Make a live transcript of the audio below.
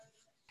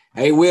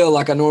Hey, Will,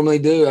 like I normally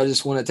do, I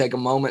just want to take a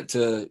moment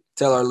to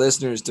tell our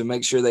listeners to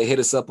make sure they hit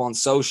us up on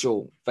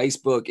social,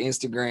 Facebook,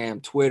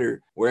 Instagram,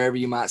 Twitter, wherever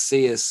you might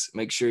see us.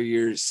 Make sure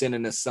you're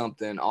sending us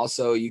something.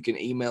 Also, you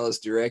can email us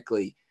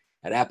directly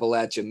at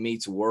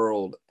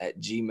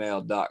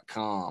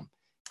appalachiameetsworld@gmail.com.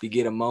 If you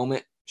get a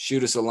moment,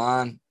 shoot us a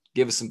line,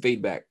 give us some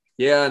feedback.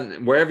 Yeah,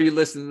 and wherever you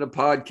listen to the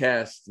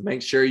podcast,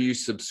 make sure you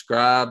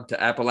subscribe to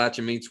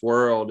Appalachia Meets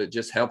World. It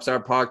just helps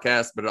our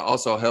podcast, but it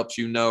also helps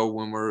you know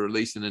when we're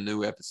releasing a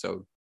new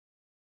episode.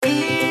 I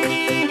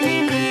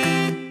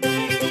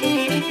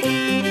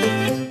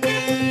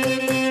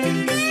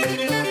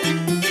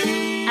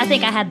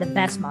think I had the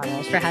best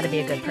models for how to be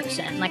a good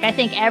person. Like, I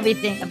think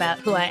everything about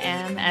who I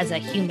am as a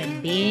human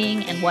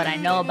being and what I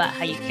know about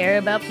how you care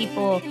about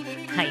people,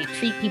 how you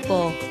treat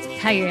people,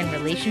 how you're in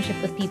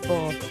relationship with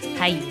people,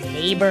 how you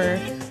neighbor,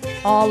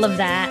 all of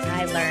that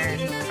I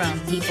learned from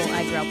people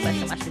I grew up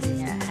with in West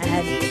Virginia.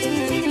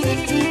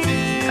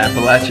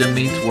 Appalachia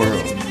Meets World,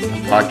 a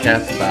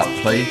podcast about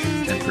place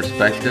and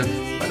perspective,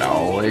 but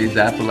always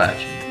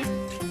Appalachian.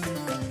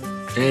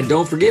 And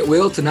don't forget,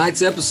 Will,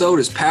 tonight's episode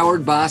is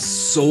powered by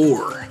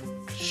SOAR.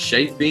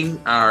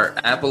 Shaping our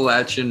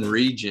Appalachian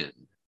region.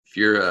 If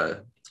you're an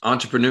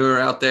entrepreneur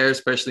out there,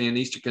 especially in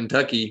Eastern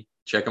Kentucky,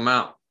 check them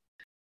out.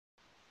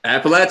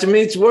 Appalachia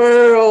Meets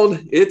World.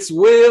 It's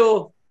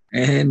Will.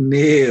 And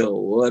Neil,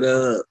 what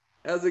up?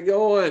 How's it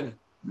going?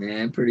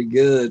 Man, pretty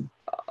good.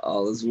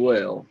 All is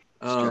well.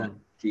 Just trying to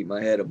keep my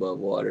head above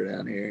water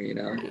down here, you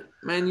know.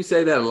 Man, you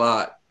say that a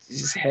lot. It's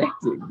just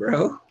hectic,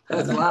 bro.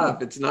 That's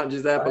life. It's not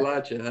just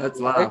Appalachia. That's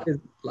life.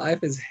 Life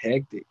is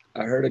hectic.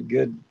 I heard a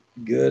good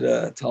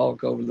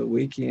talk over the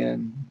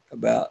weekend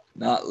about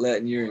not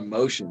letting your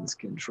emotions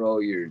control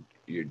your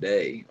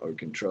day or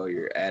control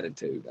your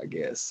attitude, I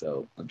guess.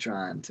 So I'm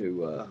trying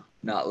to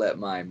not let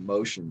my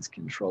emotions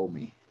control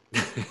me.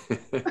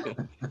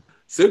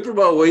 Super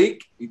Bowl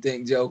week. You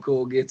think Joe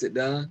Cool gets it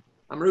done?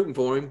 I'm rooting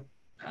for him.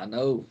 I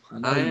know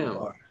you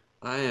are.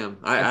 I am.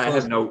 I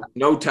have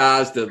no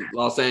ties to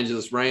Los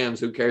Angeles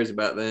Rams. Who cares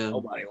about them?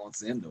 Nobody wants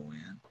them to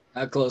win.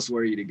 How close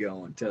were you to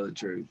going? Tell the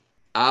truth.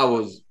 I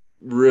was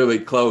really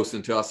close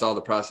until I saw the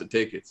price of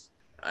tickets.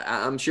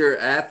 I'm sure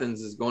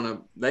Athens is going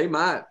to – they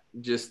might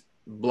just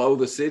blow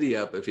the city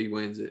up if he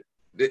wins it.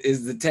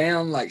 Is the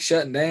town like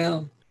shutting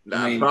down?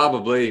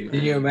 Probably.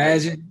 Can you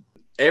imagine?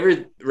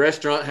 Every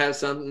restaurant has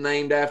something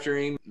named after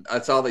him.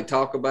 That's all they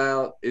talk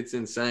about. It's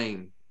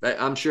insane.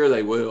 I'm sure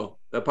they will.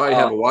 They'll probably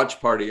have a watch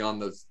party on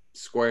the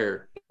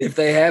square. If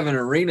they have an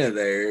arena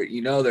there,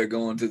 you know they're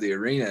going to the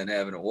arena and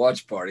having a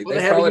watch party. Well,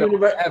 they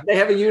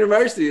have a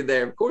university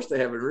there. Of course they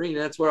have an arena.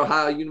 That's where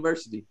Ohio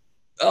University.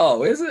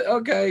 Oh, is it?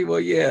 Okay. Well,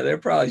 yeah, they're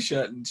probably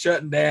shutting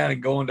down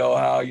and going to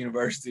Ohio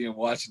University and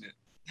watching it.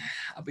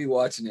 I'll be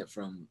watching it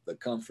from the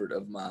comfort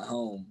of my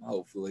home,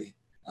 hopefully.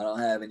 I don't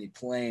have any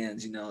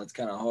plans. You know, it's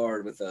kind of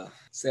hard with a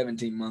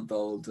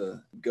 17-month-old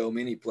to go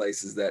many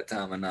places that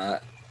time of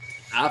night.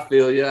 I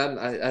feel you.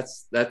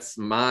 That's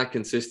my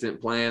consistent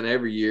plan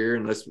every year,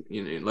 unless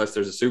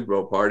there's a Super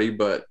Bowl party.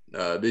 But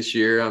this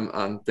year,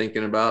 I'm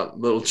thinking about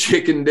little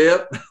chicken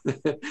dip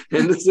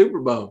in the Super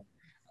Bowl.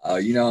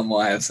 You know I'm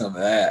gonna have some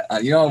of that.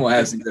 You know I'm gonna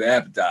have some good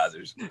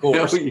appetizers. Of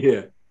course. Oh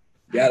yeah,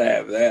 gotta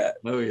have that.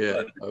 Oh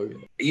yeah.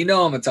 You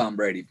know I'm a Tom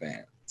Brady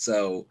fan,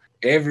 so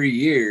every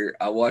year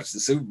I watch the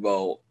Super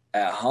Bowl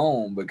at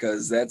home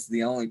because that's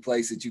the only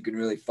place that you can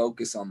really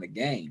focus on the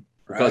game.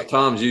 Because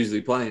Tom's usually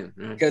playing.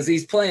 Right? Because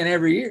he's playing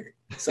every year.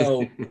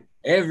 So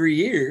every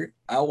year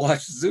I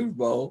watch the Super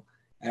Bowl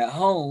at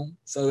home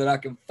so that I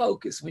can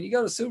focus. When you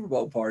go to Super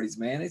Bowl parties,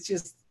 man, it's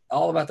just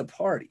all about the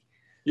party.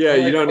 Yeah,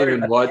 you don't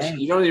even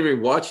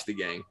watch the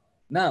game.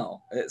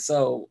 No.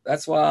 So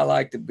that's why I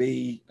like to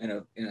be in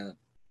a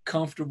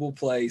comfortable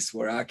place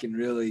where I can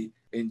really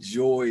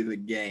enjoy the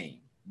game.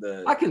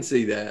 I can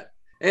see that.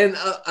 And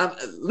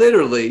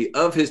literally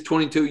of his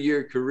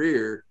 22-year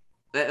career,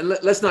 and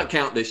let's not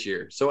count this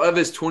year. So of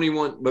his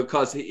 21,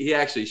 because he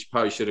actually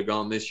probably should have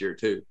gone this year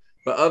too.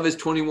 But of his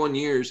 21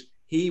 years,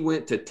 he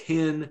went to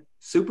 10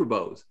 Super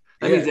Bowls.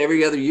 That means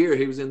every other year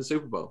he was in the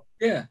Super Bowl.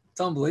 Yeah,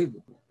 it's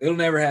unbelievable. It'll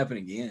never happen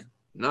again.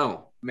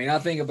 No. I mean, I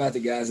think about the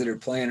guys that are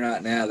playing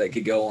right now that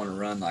could go on a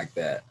run like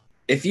that.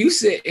 If you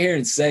sit here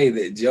and say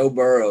that Joe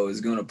Burrow is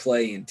going to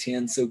play in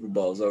 10 Super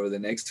Bowls over the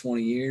next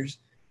 20 years,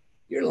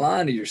 you're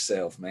lying to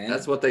yourself, man.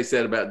 That's what they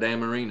said about Dan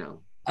Marino.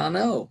 I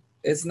know.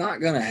 It's not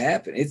going to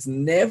happen. It's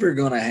never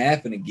going to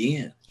happen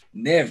again.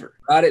 Never.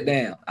 Write it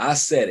down. I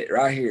said it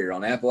right here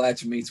on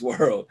Appalachia Meets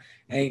World.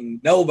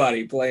 Ain't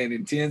nobody playing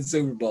in 10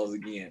 Super Bowls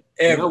again.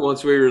 Ever.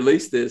 Once we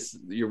release this,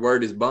 your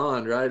word is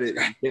bond, right? You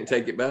can't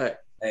take it back.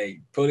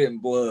 Hey, put it in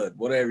blood.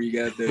 Whatever you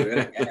got to do. It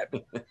ain't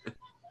happen.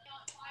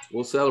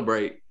 We'll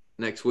celebrate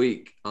next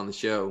week on the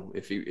show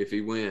if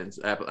he wins.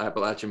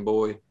 Appalachian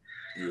boy.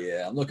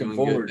 Yeah, I'm looking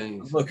forward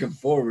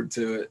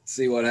to it.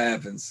 See what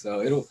happens.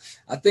 So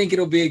I think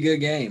it'll be a good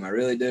game. I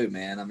really do,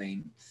 man. I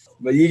mean,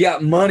 but you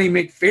got Money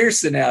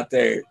McPherson out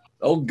there,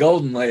 old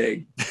golden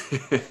leg.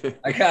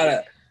 I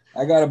got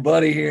a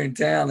buddy here in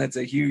town that's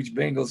a huge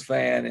Bengals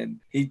fan,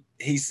 and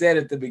he said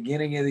at the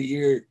beginning of the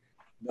year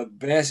the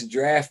best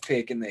draft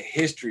pick in the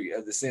history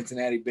of the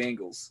Cincinnati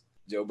Bengals.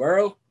 Joe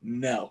Burrow?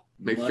 No.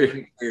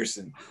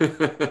 McPherson.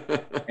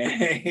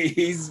 And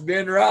he's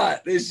been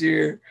right this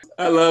year.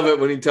 I love it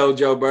when he told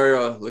Joe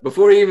Burrow,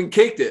 before he even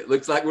kicked it,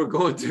 looks like we're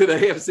going to the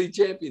AFC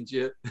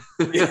Championship.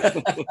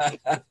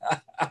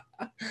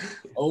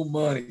 Oh,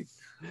 money.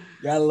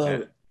 Gotta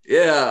love it.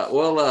 Yeah.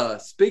 Well,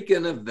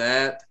 speaking of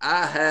that,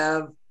 I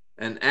have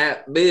an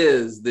app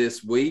biz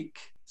this week.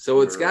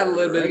 So it's got a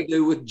little bit to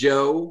do with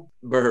Joe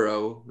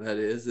Burrow, that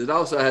is. It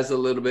also has a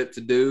little bit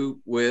to do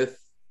with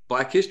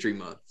Black History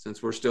Month,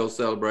 since we're still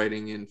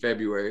celebrating in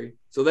February.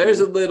 So there's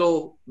a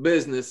little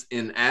business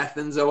in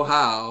Athens,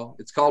 Ohio.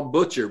 It's called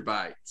Butcher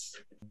Bites.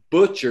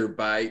 Butcher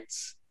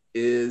Bites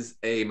is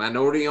a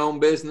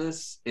minority-owned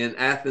business in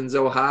Athens,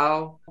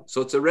 Ohio. So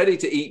it's a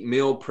ready-to-eat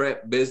meal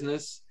prep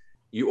business.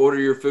 You order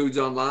your foods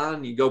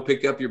online. You go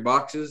pick up your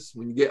boxes.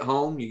 When you get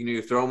home, you can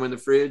either throw them in the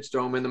fridge,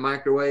 throw them in the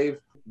microwave.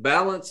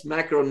 Balanced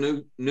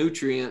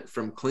macronutrient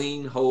from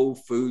clean, whole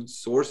food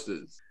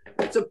sources.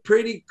 It's a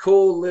pretty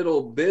cool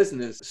little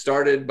business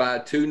started by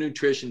two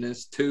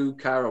nutritionists, two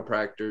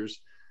chiropractors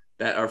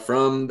that are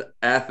from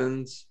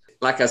Athens.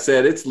 Like I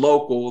said, it's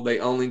local. They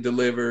only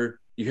deliver.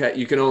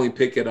 You can only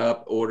pick it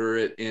up, order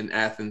it in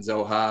Athens,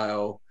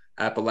 Ohio,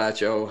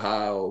 Appalachia,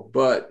 Ohio.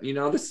 But,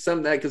 this is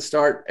something that could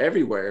start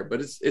everywhere. But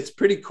it's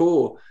pretty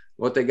cool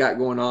what they got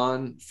going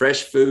on.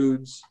 Fresh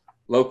foods,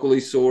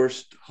 locally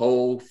sourced,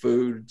 whole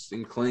foods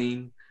and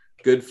clean,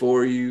 good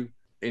for you.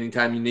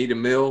 Anytime you need a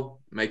meal,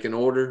 make an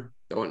order,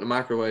 throw it in the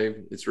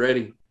microwave. It's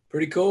ready.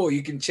 Pretty cool.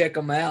 You can check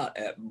them out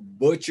at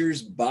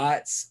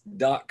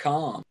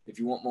butchersbites.com if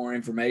you want more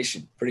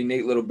information. Pretty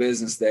neat little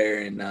business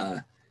there in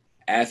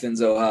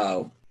Athens,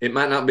 Ohio. It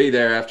might not be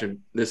there after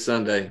this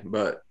Sunday,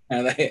 but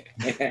they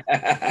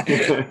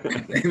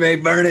may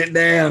burn it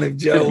down if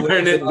Joe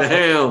burn it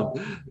down.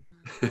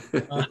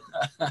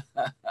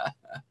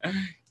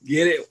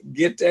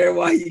 Get there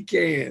while you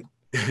can.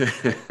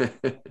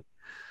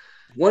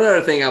 One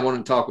other thing I want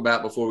to talk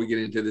about before we get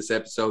into this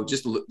episode,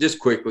 just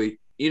quickly,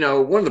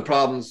 one of the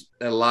problems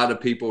that a lot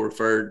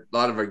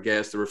of our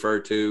guests refer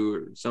to,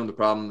 or some of the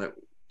problem that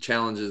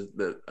challenges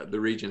that the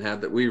region have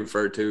that we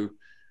refer to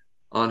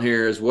on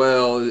here as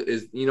well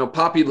is,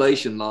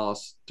 population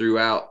loss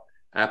throughout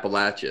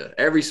Appalachia.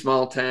 Every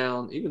small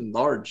town, even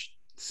large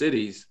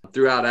cities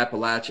throughout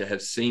Appalachia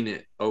have seen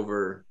it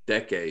over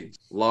decades.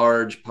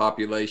 Large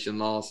population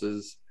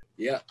losses.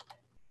 Yeah.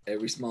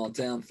 Every small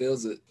town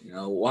feels it.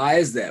 Why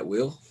is that,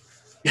 Will?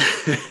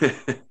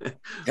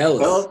 Tell us.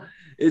 Well,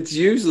 it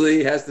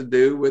usually has to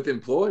do with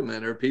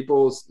employment or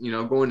people,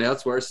 going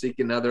elsewhere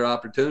seeking other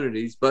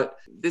opportunities. But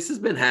this has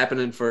been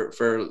happening for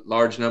a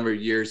large number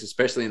of years,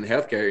 especially in the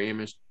healthcare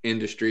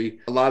industry.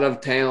 A lot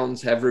of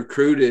towns have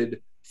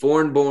recruited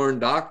foreign-born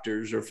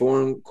doctors or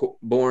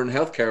foreign-born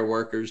healthcare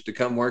workers to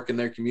come work in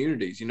their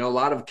communities. A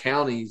lot of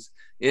counties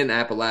in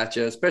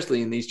Appalachia,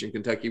 especially in Eastern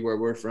Kentucky where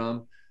we're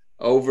from,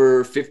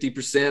 over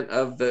 50%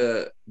 of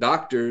the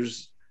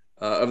doctors,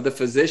 of the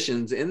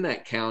physicians in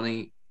that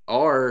county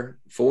are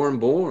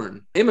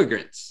foreign-born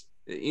immigrants.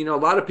 A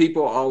lot of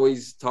people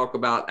always talk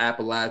about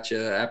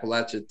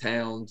Appalachia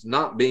towns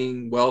not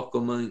being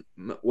welcoming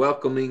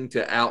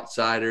to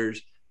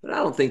outsiders, but I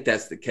don't think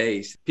that's the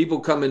case. People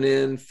coming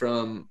in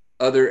from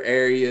other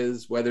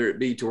areas, whether it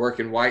be to work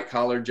in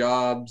white-collar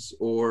jobs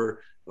or,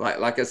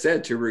 like I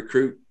said, to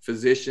recruit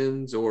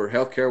physicians or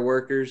healthcare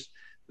workers,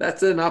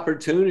 that's an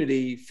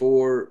opportunity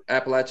for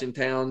Appalachian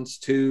towns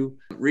to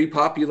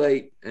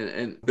repopulate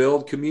and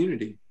build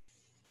community.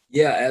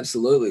 Yeah,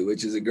 absolutely,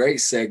 which is a great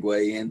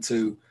segue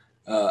into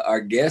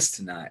our guest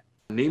tonight.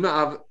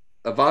 Nima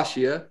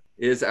Avashia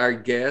is our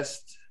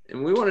guest,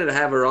 and we wanted to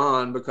have her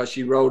on because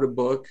she wrote a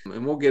book,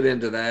 and we'll get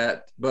into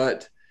that.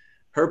 But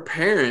her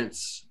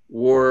parents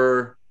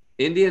were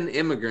Indian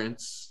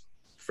immigrants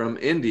from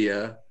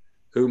India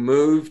who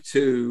moved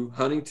to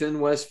Huntington,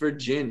 West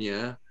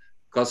Virginia,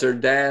 because her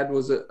dad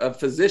was a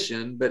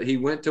physician, but he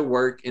went to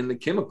work in the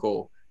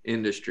chemical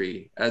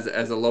industry as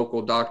a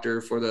local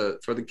doctor for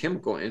the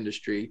chemical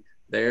industry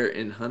there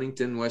in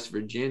Huntington, West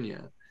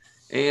Virginia.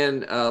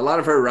 And a lot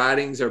of her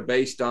writings are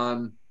based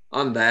on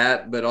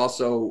that, but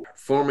also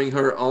forming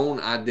her own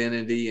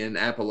identity in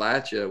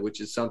Appalachia,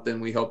 which is something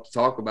we hope to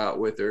talk about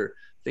with her.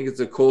 I think it's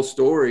a cool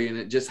story, and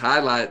it just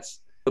highlights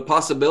the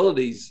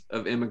possibilities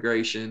of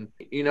immigration.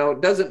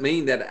 It doesn't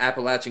mean that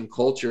Appalachian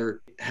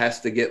culture has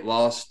to get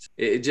lost.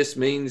 It just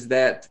means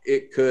that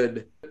it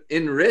could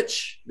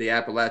enrich the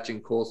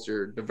Appalachian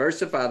culture,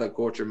 diversify the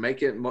culture,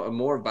 make it a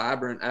more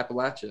vibrant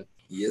Appalachia.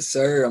 Yes,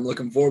 sir. I'm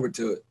looking forward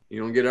to it.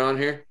 You want to get her on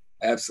here?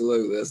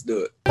 Absolutely. Let's do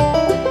it.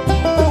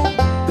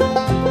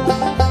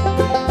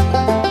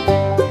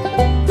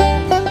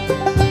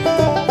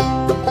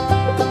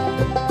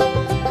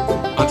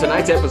 On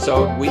tonight's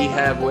episode, we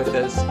have with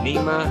us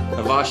Nima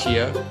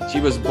Avashia. She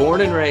was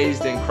born and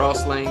raised in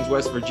Cross Lanes,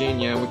 West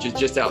Virginia, which is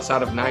just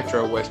outside of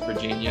Nitro, West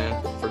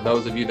Virginia. For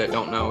those of you that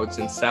don't know, it's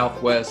in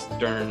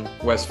southwestern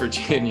West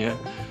Virginia.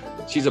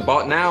 She's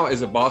now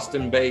is a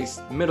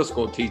Boston-based middle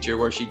school teacher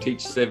where she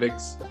teaches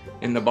civics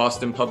in the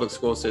Boston public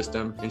school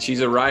system. And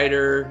she's a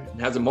writer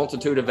and has a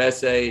multitude of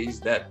essays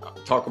that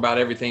talk about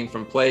everything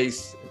from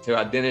place to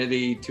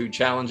identity to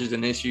challenges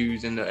and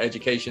issues in the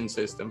education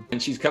system.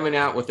 And she's coming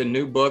out with a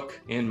new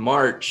book in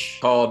March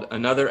called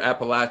Another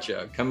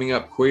Appalachia, Coming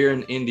Up Queer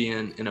and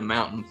Indian in a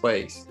Mountain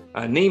Place.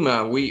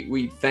 Nima,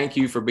 we thank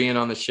you for being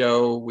on the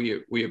show.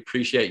 We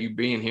appreciate you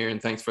being here,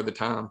 and thanks for the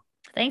time.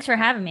 Thanks for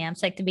having me. I'm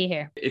psyched to be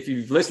here. If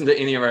you've listened to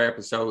any of our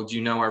episodes, you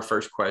know our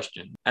first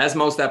question. As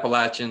most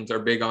Appalachians are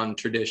big on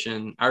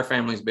tradition, our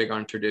family's big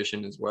on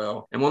tradition as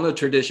well. And one of the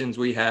traditions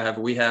we have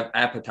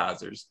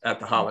appetizers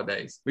at the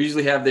holidays. We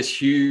usually have this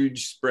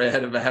huge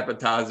spread of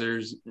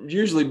appetizers,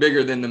 usually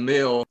bigger than the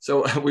meal.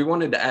 So we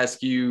wanted to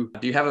ask you,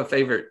 do you have a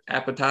favorite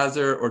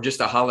appetizer or just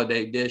a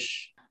holiday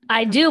dish?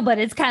 I do, but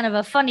it's kind of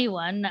a funny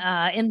one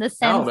in the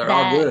sense they're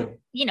that, all good.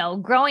 You know,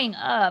 growing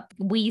up,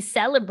 we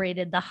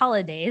celebrated the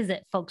holidays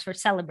that folks were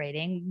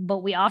celebrating, but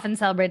we often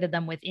celebrated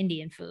them with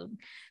Indian food.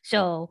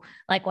 So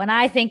like when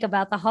I think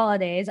about the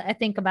holidays, I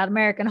think about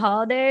American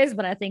holidays,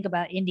 but I think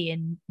about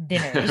Indian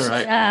dinners.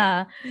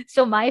 Right.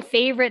 So my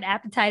favorite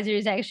appetizer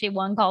is actually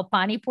one called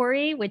pani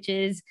puri, which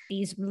is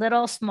these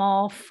little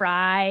small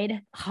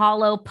fried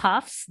hollow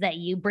puffs that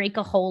you break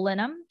a hole in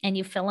them and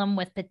you fill them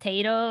with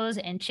potatoes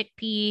and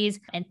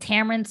chickpeas and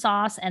tamarind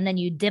sauce. And then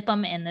you dip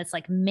them in this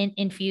like mint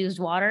infused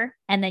water.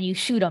 And then you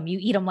shoot them, you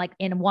eat them like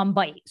in one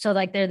bite. So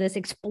like they're this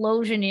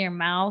explosion in your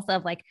mouth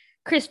of like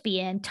crispy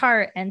and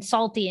tart and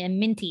salty and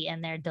minty,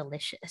 and they're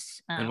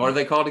delicious. And what are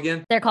they called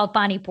again? They're called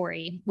pani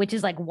puri, which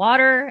is like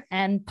water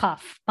and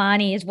puff.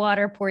 Pani is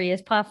water, puri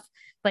is puff.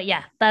 But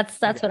yeah, that's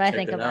what I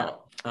think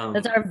about.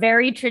 That's our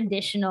very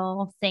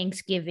traditional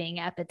Thanksgiving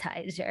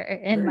appetizer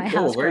in my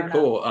house. Very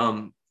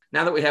cool.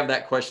 Now that we have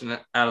that question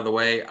out of the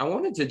way, I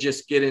wanted to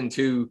just get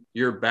into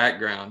your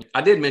background.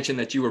 I did mention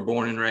that you were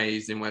born and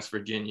raised in West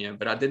Virginia,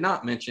 but I did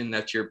not mention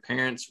that your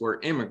parents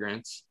were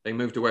immigrants. They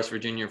moved to West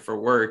Virginia for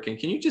work. And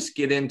can you just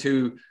get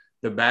into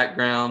the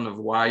background of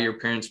why your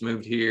parents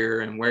moved here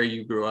and where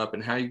you grew up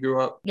and how you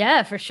grew up?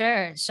 Yeah, for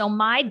sure. So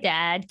my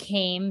dad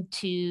came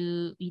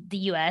to the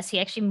US. He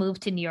actually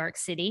moved to New York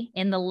City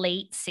in the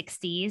late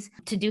 60s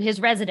to do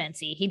his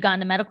residency. He'd gone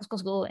to medical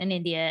school in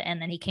India,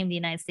 and then he came to the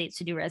United States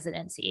to do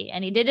residency.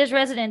 And he did his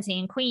residency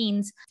in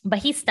Queens, but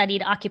he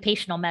studied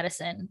occupational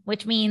medicine,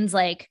 which means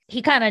like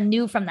he kind of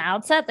knew from the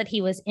outset that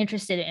he was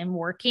interested in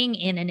working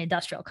in an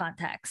industrial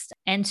context.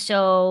 And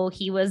so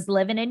he was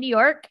living in New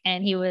York,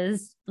 and he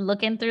was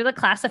looking through the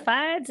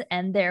classifieds,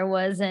 and there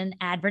was an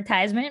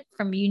advertisement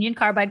from Union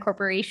Carbide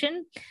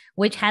Corporation,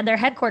 which had their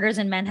headquarters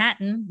in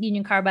Manhattan.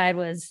 Union Carbide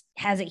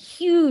has a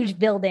huge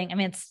building. I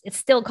mean, it's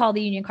still called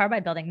the Union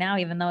Carbide building now,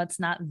 even though it's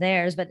not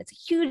theirs, but it's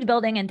a huge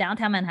building in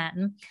downtown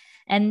Manhattan.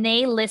 And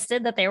they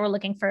listed that they were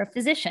looking for a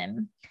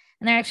physician,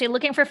 and they're actually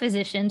looking for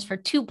physicians for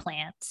two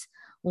plants.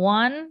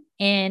 One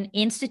in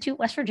Institute,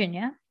 West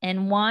Virginia,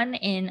 and one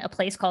in a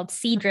place called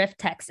Seadrift,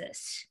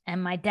 Texas.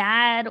 And my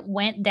dad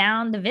went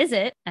down to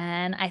visit,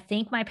 and I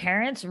think my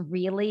parents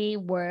really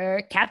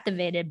were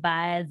captivated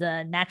by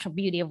the natural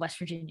beauty of West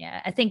Virginia.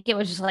 I think it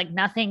was just like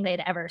nothing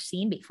they'd ever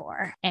seen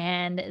before.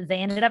 And they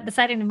ended up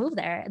deciding to move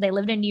there. They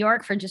lived in New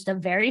York for just a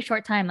very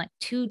short time, like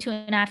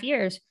 2.5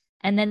 years.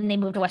 And then they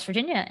moved to West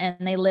Virginia,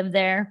 and they lived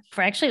there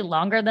for actually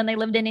longer than they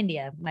lived in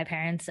India. My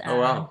parents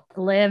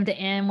lived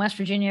in West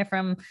Virginia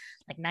from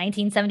like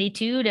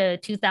 1972 to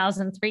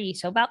 2003.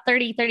 So about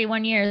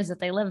 31 years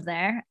that they lived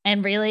there,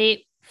 and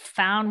really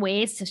found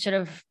ways to sort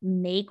of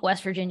make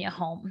West Virginia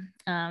home.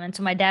 And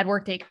so my dad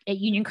worked at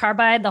Union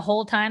Carbide the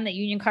whole time that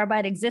Union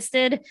Carbide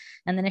existed.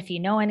 And then if you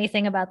know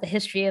anything about the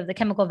history of the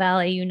Chemical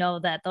Valley, you know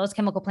that those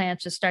chemical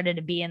plants just started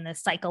to be in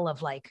this cycle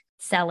of like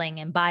selling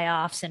and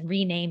buy-offs and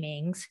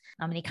renamings.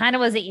 And he kind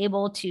of was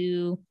able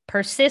to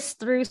persist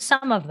through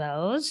some of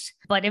those,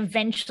 but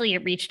eventually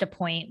it reached a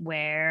point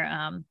where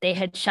they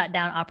had shut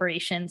down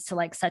operations to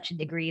like such a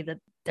degree that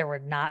there were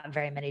not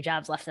very many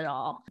jobs left at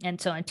all. And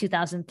so in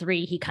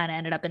 2003, he kind of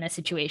ended up in a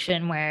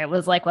situation where it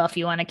was like, well, if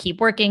you want to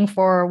keep working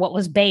for what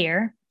was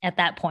Bayer at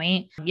that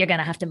point, you're going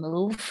to have to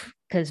move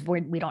because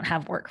we don't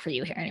have work for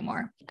you here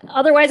anymore.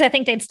 Otherwise, I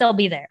think they'd still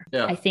be there.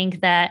 Yeah. I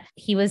think that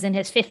he was in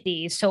his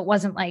 50s, so it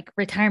wasn't like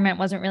retirement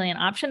wasn't really an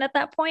option at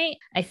that point.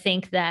 I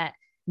think that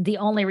the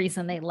only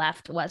reason they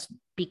left was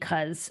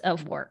because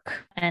of work.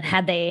 And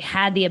had they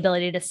had the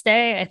ability to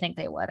stay, I think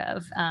they would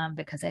have,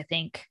 because I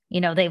think,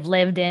 they've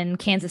lived in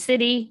Kansas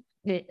City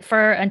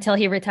until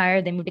he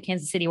retired. They moved to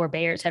Kansas City where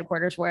Bayer's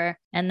headquarters were.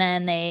 And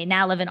then they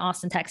now live in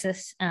Austin,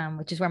 Texas,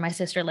 which is where my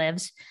sister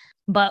lives.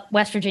 But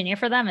West Virginia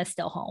for them is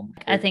still home.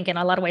 I think in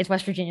a lot of ways,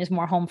 West Virginia is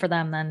more home for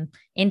them than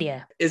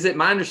India. Is it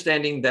my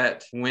understanding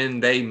that when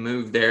they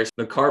moved there,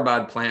 the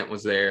carbide plant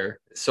was there?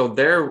 So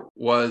there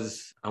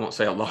was, I won't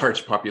say a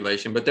large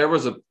population, but there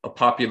was a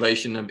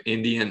population of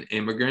Indian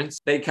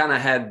immigrants. They kind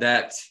of had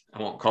that, I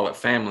won't call it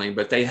family,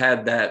 but they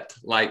had that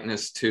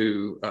likeness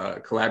to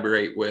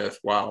collaborate with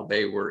while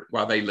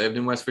they lived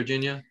in West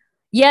Virginia.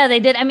 Yeah, they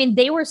did. I mean,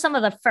 they were some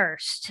of the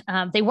first.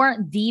 They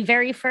weren't the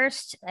very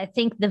first. I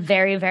think the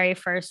very, very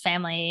first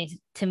family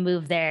to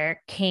move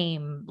there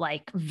came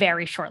like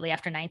very shortly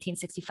after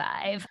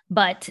 1965,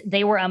 but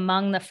they were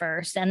among the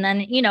first. And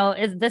then,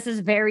 this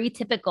is very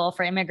typical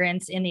for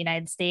immigrants in the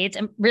United States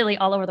and really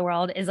all over the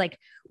world, is like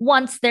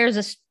once there's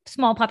a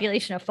small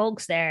population of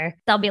folks there,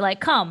 they'll be like,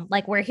 come,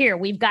 like, we're here,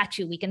 we've got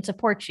you, we can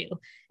support you.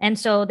 And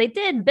so they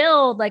did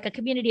build like a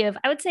community of,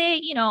 I would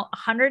say,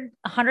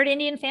 100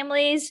 Indian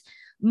families,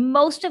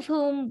 most of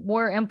whom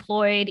were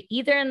employed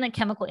either in the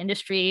chemical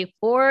industry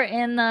or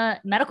in the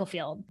medical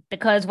field,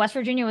 because West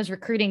Virginia was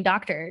recruiting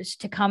doctors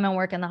to come and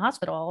work in the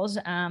hospitals.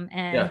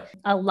 A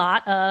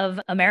lot of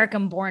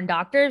American-born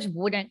doctors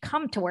wouldn't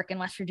come to work in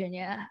West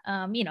Virginia.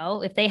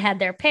 If they had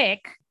their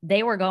pick,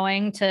 they were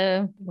going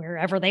to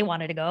wherever they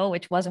wanted to go,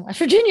 which wasn't West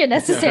Virginia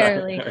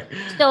necessarily.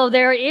 So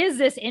there is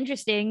this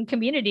interesting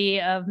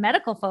community of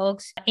medical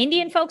folks,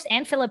 Indian folks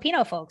and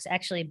Filipino folks,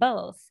 actually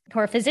both, who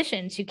are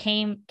physicians who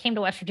came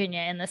to West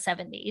Virginia in the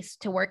 70s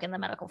to work in the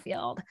medical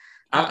field.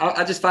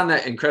 I just find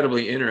that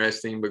incredibly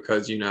interesting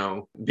because,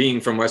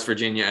 being from West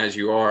Virginia as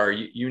you are,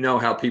 you know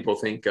how people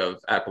think of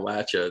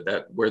Appalachia,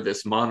 that we're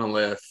this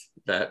monolith,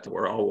 that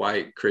we're all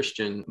white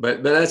Christian,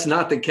 but that's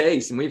not the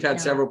case. And we've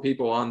had several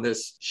people on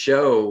this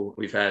show.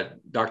 We've had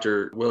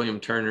Dr. William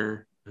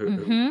Turner,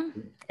 who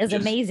is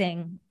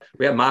amazing.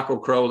 We have Michael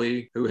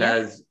Crowley, who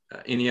has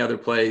any other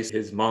place.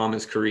 His mom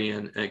is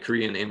Korean, a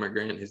Korean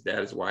immigrant. His dad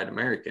is white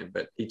American,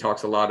 but he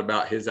talks a lot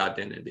about his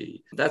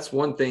identity. That's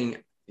one thing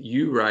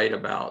you write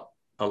about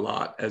a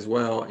lot as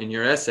well in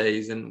your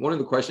essays. And one of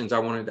the questions I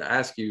wanted to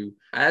ask you,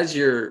 as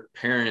your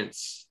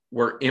parents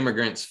were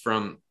immigrants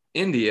from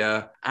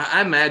India,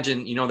 I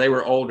imagine, they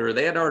were older.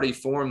 They had already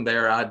formed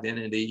their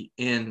identity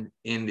in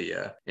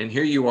India. And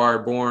here you are,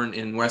 born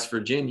in West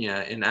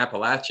Virginia, in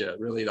Appalachia,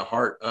 really the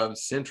heart of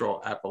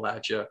central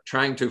Appalachia,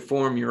 trying to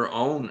form your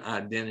own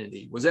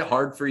identity. Was it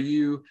hard for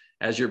you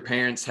as your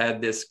parents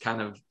had this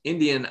kind of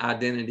Indian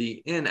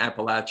identity in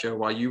Appalachia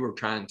while you were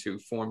trying to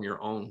form your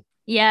own?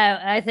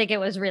 Yeah, I think it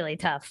was really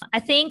tough.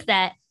 I think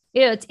that,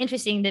 it's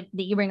interesting that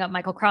you bring up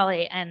Michael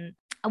Crowley. And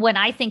when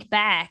I think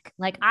back,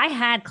 like I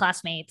had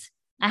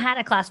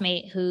a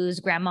classmate whose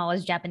grandma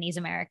was Japanese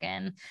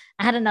American.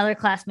 I had another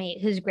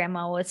classmate whose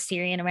grandma was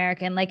Syrian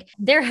American. Like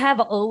there have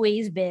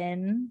always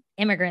been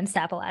immigrants to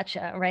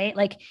Appalachia, right?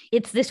 Like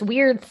it's this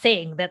weird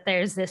thing that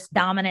there's this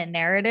dominant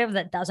narrative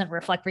that doesn't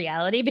reflect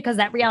reality, because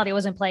that reality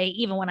was in play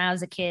even when I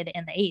was a kid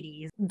in the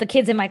 80s. The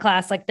kids in my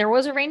class, like there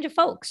was a range of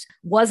folks.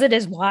 Was it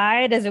as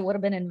wide as it would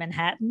have been in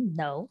Manhattan?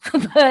 No,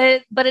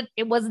 but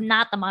it was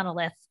not the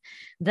monolith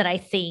that I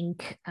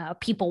think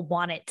people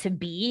want it to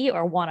be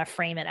or want to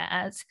frame it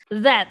as.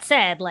 That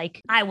said,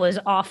 like I was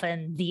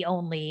often the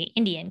only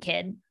Indian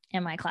kid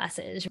in my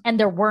classes, and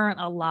there weren't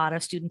a lot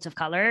of students of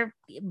color,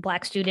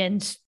 Black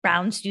students,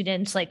 brown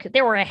students, like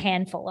there were a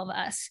handful of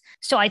us.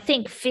 So I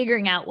think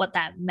figuring out what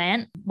that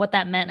meant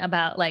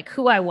about like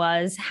who I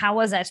was, how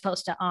was I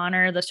supposed to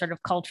honor the sort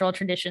of cultural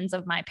traditions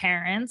of my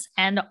parents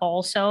and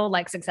also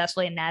like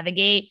successfully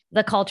navigate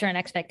the culture and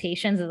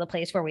expectations of the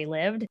place where we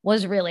lived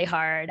was really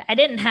hard. I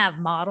didn't have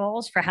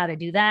models for how to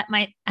do that.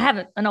 I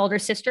have an older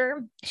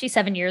sister. She's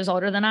 7 years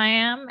older than I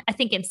am. I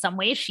think in some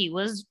ways she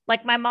was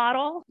like my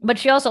model, but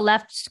she also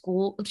left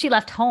school. She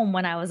left home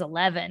when I was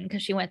 11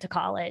 because she went to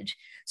college.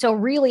 So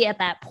really at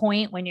that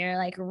point, when you're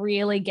like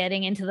really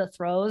getting into the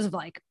throes of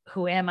like,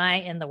 who am I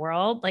in the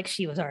world? Like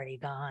she was already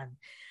gone.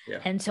 Yeah.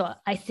 And so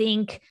I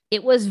think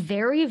it was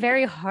very,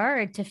 very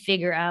hard to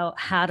figure out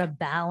how to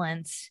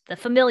balance the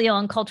familial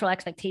and cultural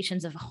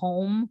expectations of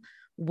home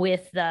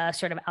with the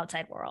sort of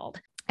outside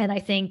world. And I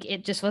think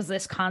it just was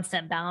this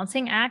constant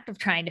balancing act of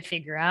trying to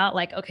figure out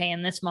like, okay,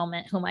 in this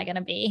moment, who am I going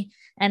to be?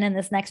 And in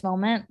this next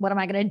moment, what am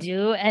I going to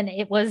do? And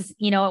it was,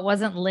 it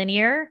wasn't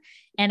linear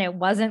and it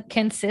wasn't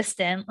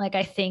consistent. Like,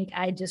 I think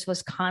I just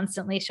was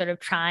constantly sort of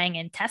trying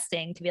and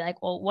testing to be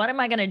like, well, what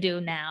am I going to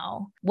do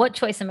now? What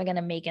choice am I going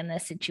to make in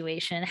this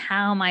situation?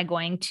 How am I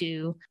going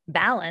to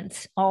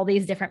balance all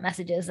these different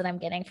messages that I'm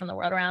getting from the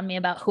world around me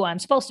about who I'm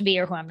supposed to be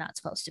or who I'm not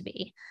supposed to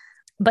be?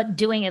 But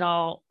doing it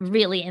all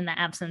really in the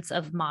absence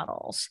of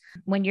models.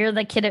 When you're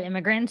the kid of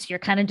immigrants, you're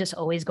kind of just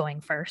always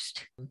going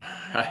first.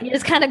 You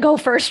just kind of go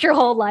first your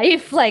whole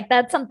life. Like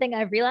that's something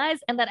I've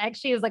realized. And that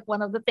actually is like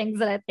one of the things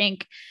that I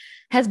think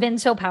has been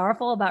so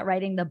powerful about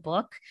writing the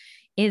book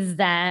is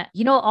that,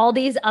 all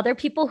these other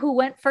people who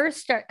went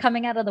first start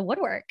coming out of the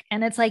woodwork.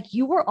 And it's like,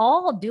 you were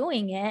all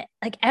doing it.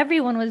 Like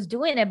everyone was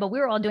doing it, but we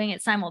were all doing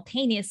it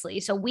simultaneously.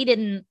 So we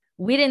didn't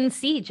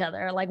see each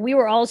other. Like we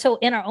were also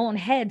in our own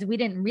heads. We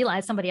didn't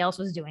realize somebody else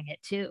was doing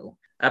it too.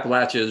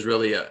 Appalachia is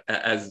really,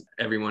 as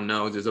everyone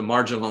knows, is a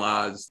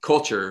marginalized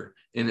culture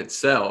in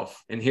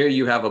itself. And here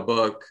you have a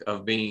book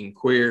of being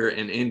queer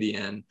and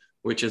Indian,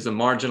 which is a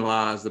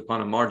marginalized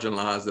upon a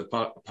marginalized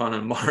upon a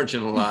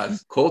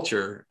marginalized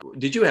culture.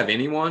 Did you have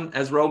anyone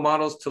as role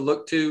models to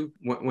look to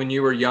when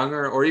you were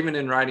younger, or even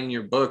in writing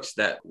your books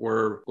that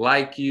were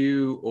like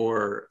you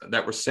or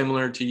that were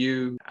similar to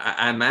you?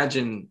 I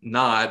imagine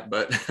not,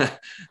 but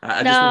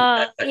I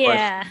just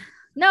yeah.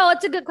 No,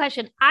 it's a good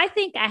question. I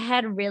think I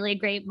had really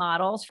great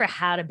models for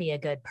how to be a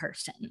good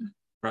person.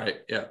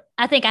 Right. Yeah.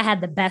 I think I had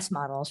the best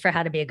models for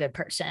how to be a good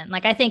person.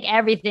 Like, I think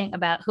everything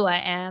about who I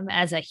am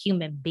as a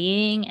human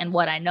being and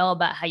what I know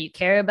about how you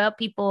care about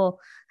people,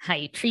 how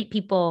you treat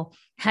people,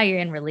 how you're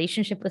in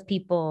relationship with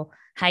people,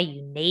 how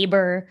you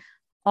neighbor,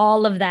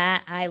 all of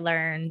that I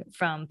learned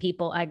from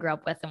people I grew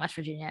up with in West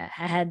Virginia.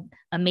 I had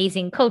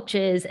amazing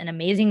coaches and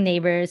amazing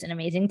neighbors and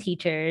amazing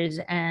teachers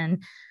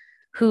and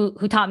who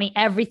taught me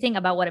everything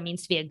about what it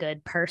means to be a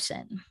good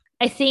person.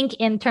 I think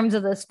in terms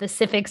of the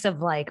specifics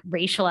of like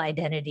racial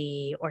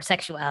identity or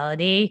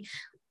sexuality,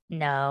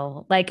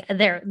 no, like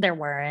there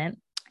weren't.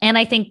 And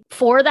I think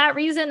for that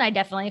reason, I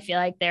definitely feel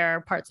like there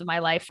are parts of my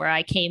life where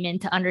I came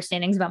into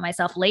understandings about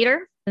myself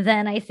later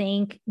than I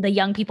think the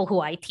young people who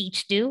I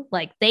teach do.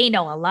 Like they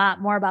know a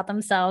lot more about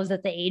themselves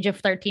at the age of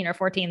 13 or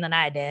 14 than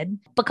I did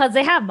because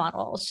they have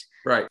models.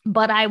 Right.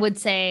 But I would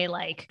say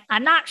like,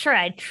 I'm not sure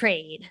I'd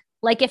trade.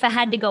 Like if I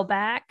had to go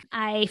back,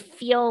 I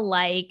feel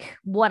like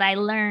what I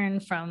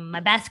learned from my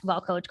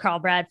basketball coach, Carl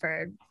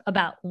Bradford,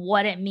 about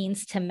what it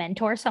means to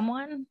mentor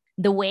someone,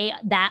 the way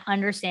that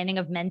understanding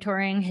of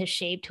mentoring has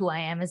shaped who I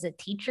am as a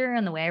teacher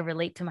and the way I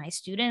relate to my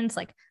students,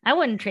 like I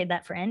wouldn't trade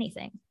that for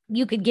anything.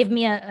 You could give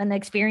me an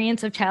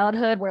experience of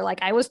childhood where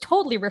like I was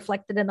totally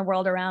reflected in the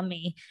world around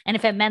me. And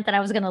if it meant that I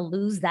was going to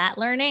lose that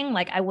learning,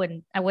 like I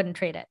wouldn't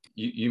trade it.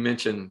 You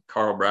mentioned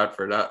Carl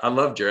Bradford. I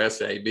loved your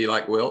essay, Be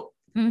Like Wilt.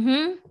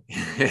 Mm-hmm.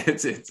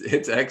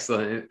 It's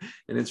excellent,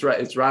 and it's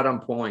right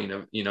on point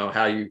of, you know,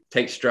 how you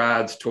take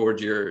strides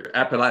towards your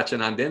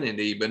Appalachian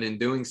identity, but in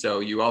doing so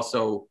you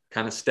also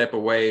kind of step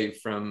away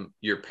from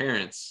your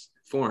parents'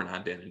 foreign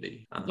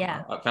identity.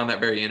 Yeah, I found that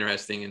very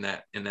interesting in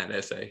that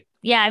essay.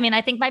 Yeah, I mean,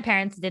 I think my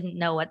parents didn't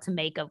know what to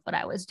make of what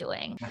I was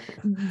doing.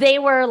 They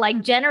were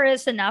like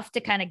generous enough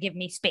to kind of give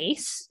me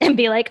space and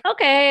be like,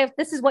 okay, if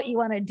this is what you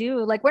want to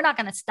do, like, we're not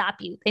going to stop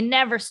you. They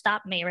never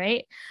stopped me,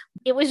 right?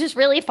 It was just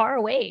really far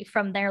away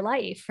from their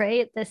life,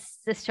 right? This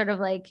sort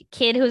of like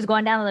kid who's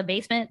going down to the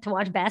basement to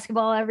watch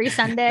basketball every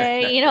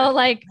Sunday, you know,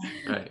 like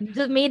right.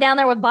 Just me down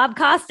there with Bob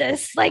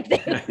Costas, like,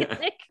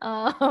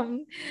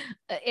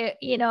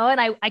 you know,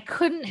 and I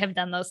couldn't have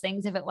done those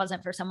things if it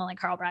wasn't for someone like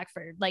Carl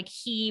Bradford. Like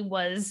he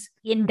was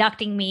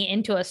inducting me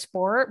into a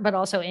sport, but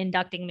also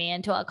inducting me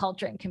into a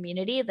culture and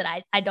community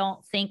that I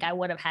don't think I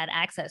would have had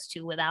access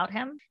to without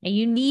him. And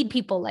you need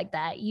people like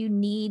that. You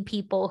need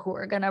people who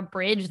are going to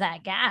bridge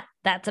that gap.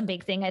 That's a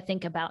big thing I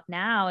think about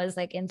now is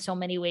like in so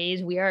many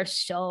ways, we are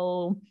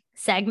so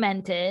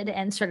segmented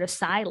and sort of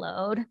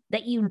siloed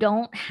that you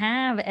don't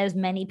have as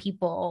many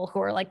people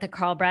who are like the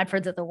Carl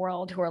Bradfords of the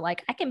world who are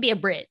like, I can be a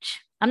bridge.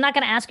 I'm not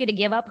going to ask you to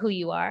give up who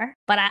you are,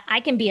 but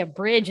I can be a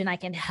bridge and I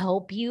can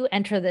help you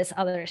enter this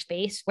other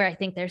space where I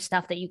think there's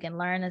stuff that you can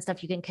learn and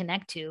stuff you can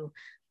connect to.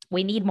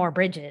 We need more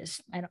bridges.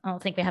 I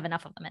don't think we have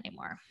enough of them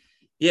anymore.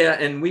 Yeah.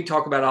 And we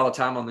talk about all the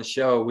time on the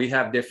show, we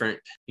have different,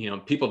 you know,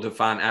 people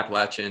define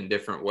Appalachia in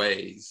different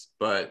ways,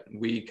 but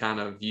we kind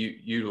of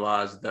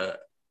utilize the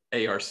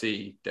ARC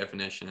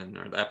definition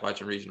or the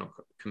Appalachian Regional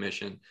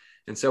Commission.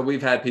 And so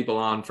we've had people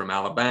on from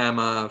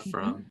Alabama,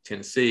 from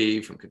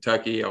Tennessee, from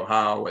Kentucky,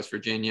 Ohio, West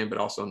Virginia, but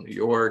also New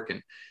York.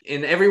 And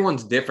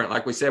everyone's different.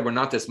 Like we said, we're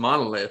not this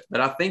monolith,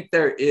 but I think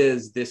there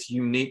is this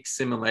unique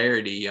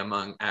similarity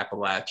among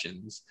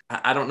Appalachians.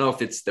 I don't know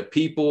if it's the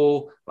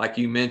people, like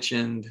you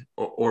mentioned,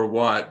 or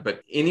what,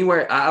 but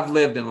anywhere I've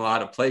lived in a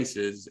lot of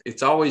places,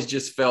 it's always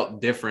just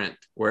felt different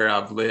where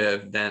I've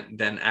lived than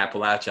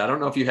Appalachia. I don't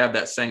know if you have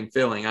that same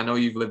feeling. I know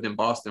you've lived in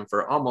Boston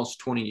for almost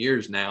 20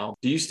 years now.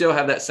 Do you still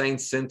have that same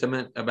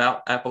sentiment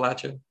about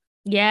Appalachia?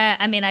 Yeah.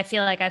 I mean, I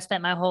feel like I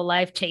spent my whole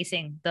life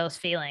chasing those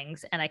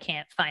feelings and I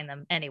can't find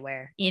them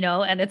anywhere, you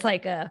know? And it's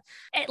like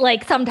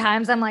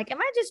sometimes I'm like,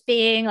 am I just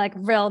being like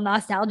real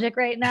nostalgic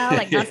right now?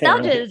 Like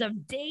nostalgia is a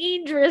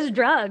dangerous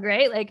drug,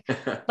 right? Like,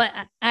 but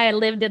I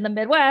lived in the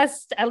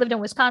Midwest. I lived in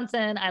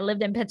Wisconsin. I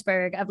lived in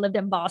Pittsburgh. I've lived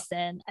in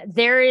Boston.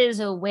 There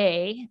is a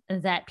way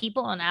that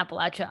people in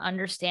Appalachia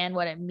understand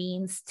what it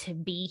means to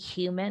be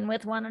human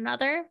with one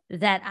another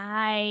that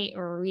I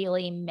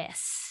really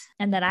miss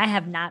and that I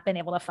have not been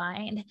able to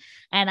find.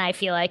 And I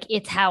feel like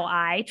it's how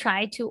I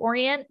try to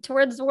orient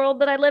towards the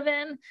world that I live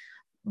in.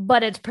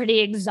 But it's pretty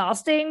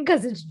exhausting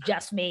because it's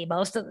just me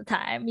most of the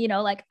time. You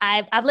know, like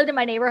I've lived in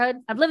my neighborhood.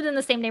 I've lived in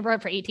the same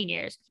neighborhood for 18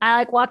 years. I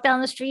like walk down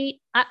the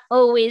street. I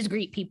always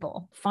greet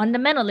people.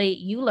 Fundamentally,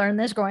 you learn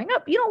this growing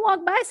up. You don't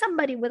walk by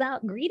somebody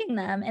without greeting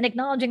them and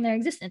acknowledging their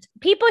existence.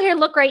 People here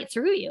look right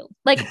through you.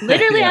 Like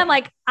literally, I'm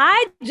like,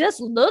 I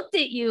just looked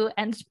at you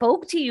and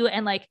spoke to you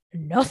and like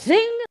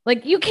nothing.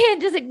 Like you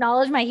can't just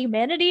acknowledge my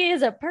humanity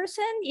as a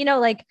person. You know,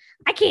 like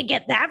I can't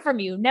get that from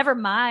you. Never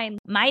mind.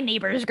 My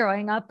neighbors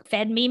growing up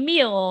fed me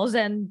meals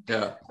and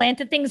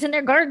planted things in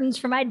their gardens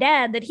for my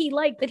dad that he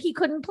liked that he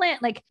couldn't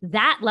plant. Like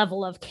that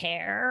level of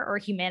care or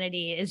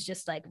humanity is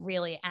just like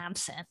really absent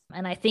person.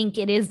 And I think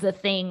it is the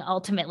thing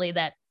ultimately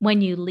that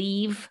when you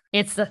leave,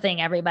 it's the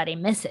thing everybody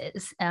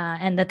misses,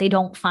 and that they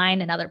don't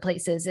find in other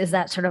places, is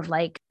that sort of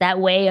like that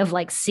way of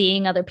like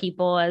seeing other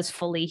people as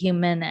fully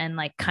human and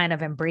like kind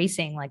of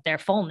embracing like their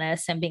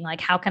fullness and being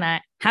like, how can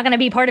I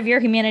be part of your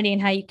humanity,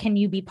 and can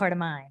you be part of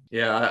mine?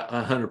 Yeah,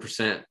 I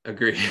 100%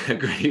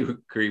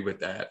 agree with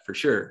that for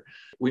sure.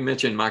 We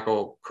mentioned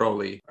Michael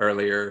Crowley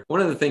earlier.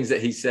 One of the things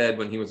that he said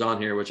when he was on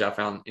here, which I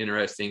found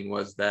interesting,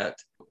 was that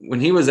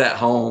when he was at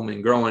home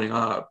and growing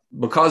up,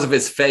 because of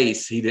his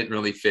face, he didn't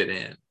really fit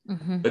in.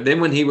 Mm-hmm. But then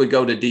when he would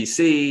go to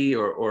DC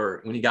or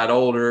when he got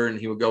older and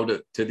he would go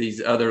to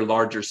these other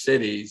larger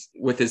cities,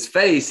 with his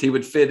face, he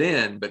would fit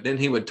in, but then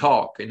he would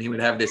talk and he would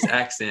have this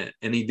accent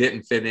and he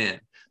didn't fit in.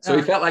 So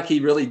he felt like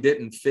he really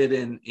didn't fit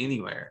in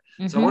anywhere.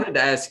 Mm-hmm. So I wanted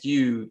to ask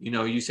you,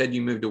 you said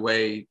you moved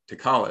away to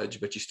college,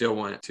 but you still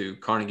went to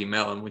Carnegie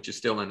Mellon, which is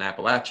still in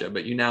Appalachia,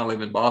 but you now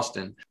live in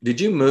Boston.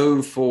 Did you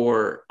move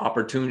for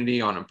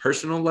opportunity on a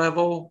personal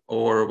level,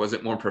 or was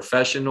it more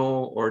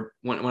professional? Or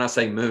when I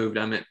say moved,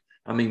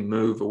 I mean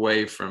move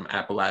away from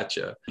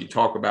Appalachia. You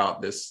talk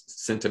about this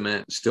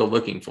sentiment, still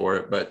looking for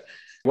it, but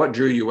what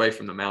drew you away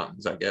from the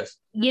mountains, I guess?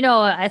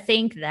 I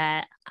think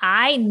that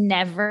I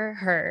never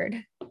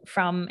heard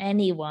from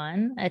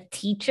anyone, a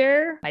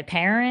teacher, my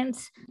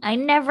parents, I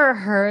never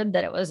heard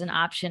that it was an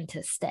option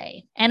to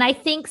stay. And I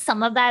think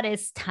some of that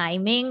is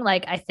timing.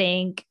 Like, I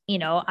think,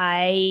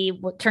 I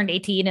turned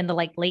 18 in the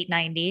like late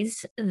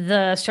 90s.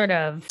 The sort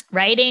of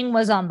writing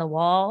was on the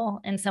wall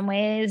in some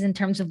ways in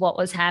terms of what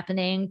was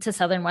happening to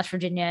Southern West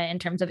Virginia, in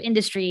terms of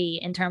industry,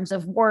 in terms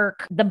of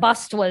work. The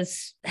bust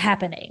was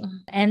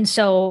happening. And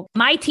so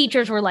my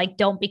teachers were like,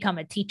 don't become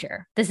a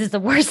teacher. This is the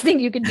worst thing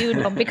you can do.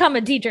 Don't become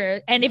a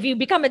teacher. And if you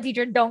become a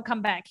teacher, don't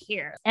come back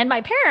here. And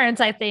my parents,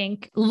 I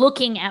think,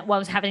 looking at what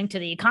was happening to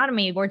the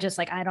economy, were just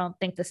like, I don't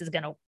think this is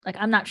going to, like,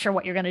 I'm not sure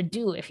what you're going to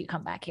do if you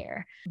come back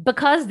here.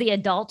 Because the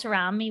adults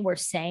around me were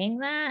saying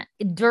that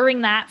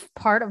during that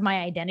part of my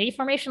identity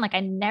formation, like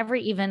I never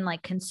even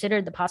like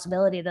considered the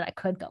possibility that I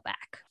could go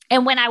back.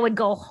 And when I would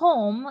go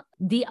home,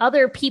 the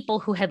other people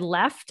who had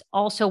left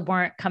also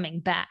weren't coming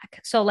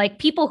back. So like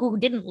people who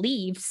didn't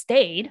leave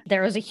stayed.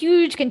 There was a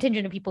huge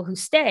contingent of people who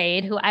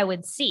stayed, who I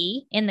would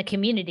see in the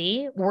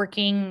community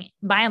working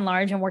by and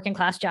large in working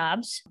class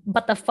jobs.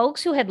 But the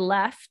folks who had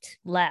left.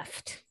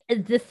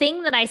 The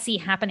thing that I see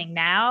happening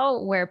now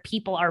where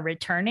people are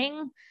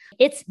returning,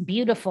 it's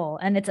beautiful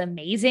and it's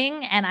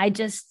amazing. And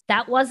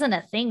that wasn't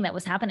a thing that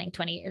was happening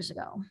 20 years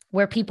ago,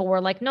 where people were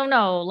like,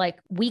 no, like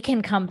we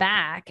can come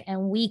back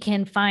and we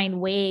can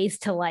find ways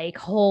to like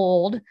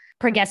hold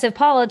progressive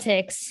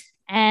politics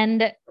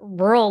and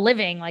rural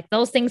living. Like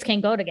those things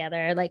can go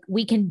together. Like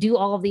we can do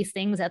all of these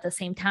things at the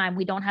same time.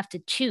 We don't have to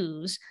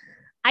choose.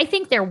 I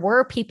think there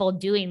were people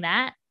doing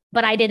that,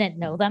 but I didn't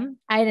know them.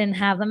 I didn't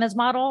have them as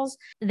models.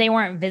 They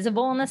weren't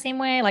visible in the same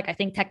way. Like I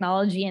think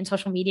technology and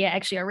social media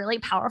actually are really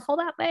powerful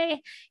that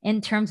way in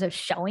terms of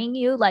showing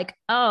you like,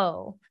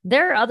 oh,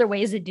 there are other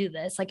ways to do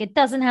this. Like it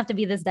doesn't have to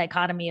be this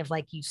dichotomy of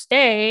like you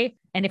stay,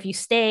 and if you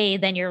stay,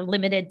 then you're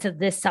limited to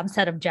this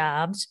subset of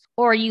jobs,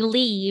 or you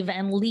leave,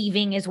 and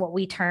leaving is what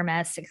we term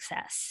as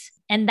success.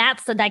 And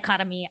that's the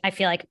dichotomy I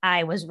feel like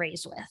I was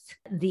raised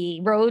with.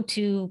 The road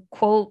to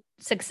quote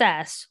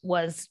success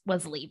was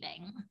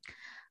leaving.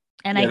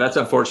 And that's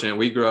unfortunate.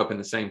 We grew up in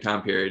the same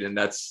time period, and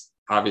that's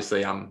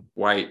obviously I'm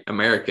white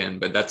American,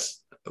 but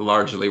that's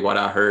largely what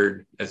I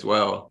heard as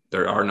well.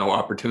 There are no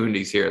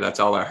opportunities here.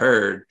 That's all I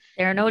heard.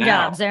 There are no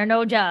jobs. There are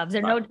no jobs.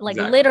 There are no, like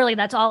exactly. Literally,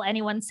 that's all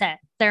anyone said.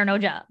 There are no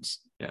jobs.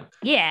 Yeah.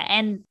 Yeah.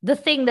 And the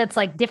thing that's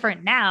like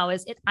different now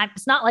is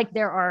it's not like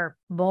there are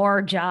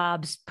more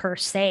jobs per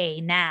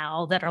se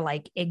now that are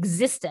like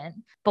existent,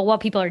 but what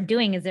people are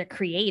doing is they're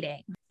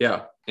creating.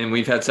 Yeah. And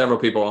we've had several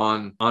people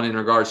on in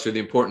regards to the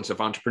importance of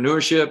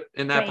entrepreneurship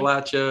in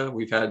Appalachia. Right.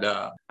 We've had,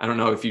 I don't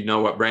know if you know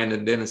what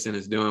Brandon Dennison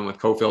is doing with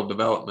Cofield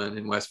Development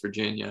in West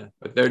Virginia,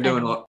 but they're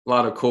doing a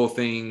lot of cool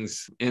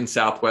things in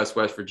Southwest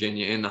West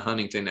Virginia, in the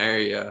Huntington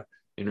area,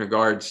 in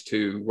regards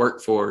to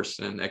workforce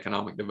and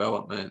economic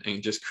development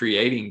and just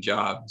creating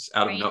jobs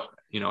out of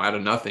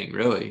nothing,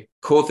 really.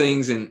 Cool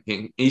things in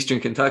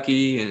Eastern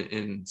Kentucky and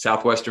in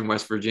Southwestern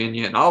West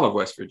Virginia and all of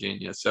West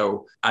Virginia.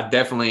 So I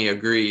definitely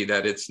agree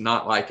that it's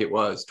not like it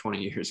was 20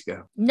 years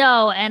ago.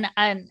 No. And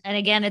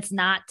again, it's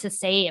not to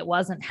say it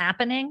wasn't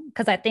happening,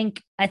 because I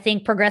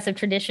think progressive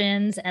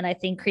traditions and I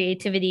think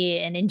creativity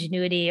and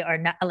ingenuity are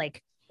not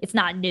like, it's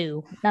not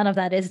new. None of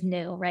that is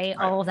new, right?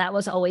 All of that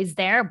was always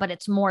there, but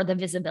it's more the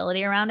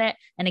visibility around it.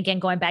 And again,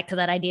 going back to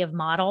that idea of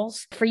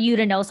models, for you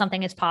to know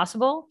something is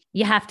possible,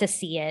 you have to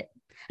see it.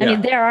 I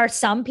mean, there are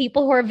some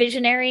people who are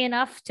visionary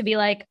enough to be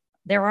like,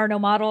 there are no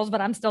models,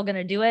 but I'm still going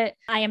to do it.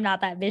 I am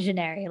not that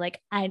visionary.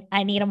 Like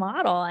I need a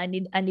model. I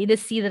need to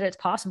see that it's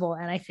possible.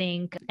 And I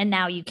think, and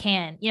now you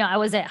can, I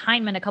was at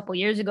Heinemann a couple of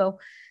years ago,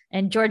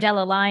 and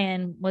Georgella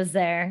Lyon was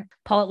there,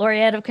 poet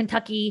laureate of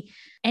Kentucky.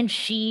 And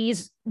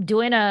she's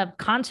doing a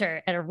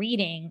concert at a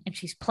reading, and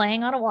she's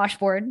playing on a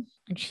washboard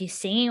and she's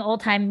singing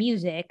old time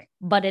music,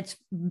 but it's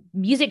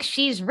music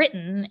she's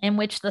written, in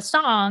which the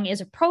song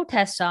is a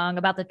protest song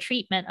about the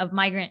treatment of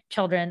migrant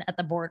children at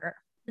the border.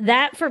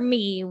 That for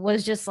me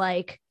was just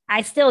like,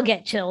 I still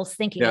get chills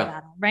thinking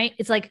about him, right?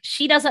 It's like,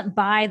 she doesn't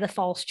buy the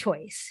false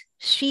choice.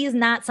 She's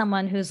not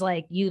someone who's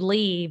like, you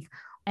leave,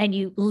 and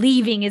you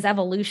leaving is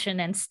evolution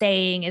and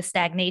staying is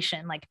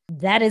stagnation. Like,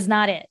 that is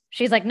not it.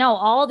 She's like, no,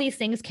 all these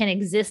things can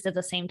exist at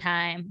the same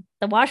time.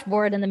 The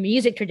washboard and the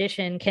music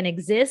tradition can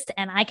exist.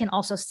 And I can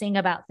also sing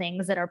about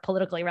things that are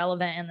politically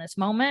relevant in this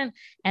moment.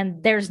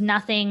 And there's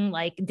nothing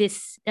like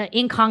this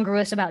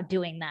incongruous about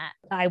doing that.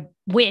 I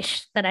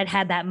wish that I'd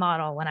had that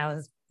model when I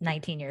was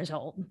 19 years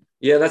old.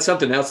 Yeah, that's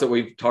something else that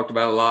we've talked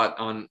about a lot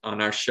on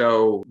our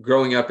show.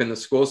 Growing up in the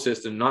school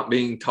system, not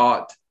being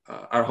taught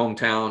our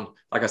hometown.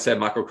 Like I said,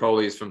 Michael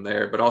Crowley is from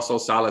there, but also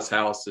Silas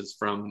House is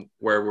from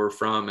where we're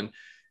from. And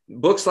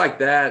books like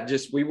that,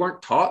 just, we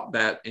weren't taught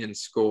that in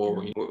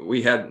school.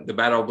 We had the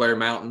Battle of Blair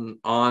Mountain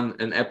on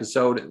an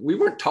episode. We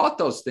weren't taught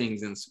those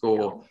things in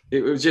school.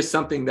 It was just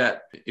something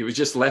that it was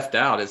just left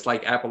out. It's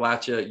like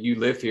Appalachia, you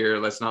live here,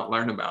 let's not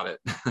learn about it.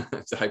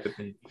 Type of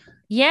thing.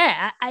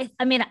 Yeah.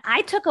 I mean,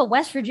 I took a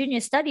West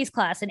Virginia studies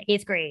class in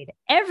 8th grade.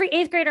 Every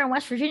 8th grader in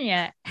West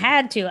Virginia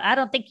had to. I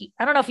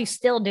don't know if you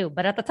still do,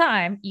 but at the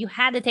time you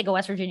had to take a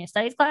West Virginia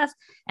studies class.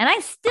 And I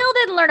still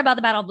didn't learn about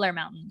the Battle of Blair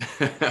Mountain.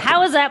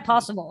 How is that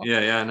possible?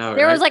 Yeah, I know.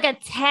 There was like a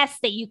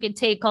test that you could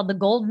take called the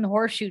Golden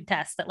Horseshoe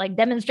test that like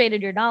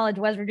demonstrated your knowledge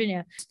of West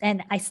Virginia.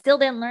 And I still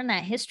didn't learn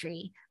that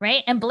history,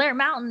 right? And Blair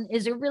Mountain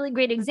is a really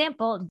great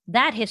example.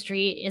 That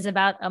history is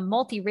about a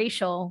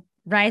multiracial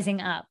rising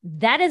up.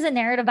 That is a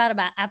narrative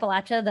about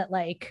Appalachia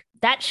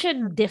that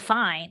should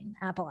define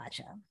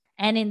Appalachia.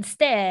 And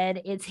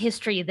instead, it's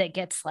history that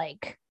gets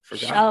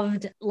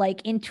shoved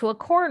into a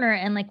corner,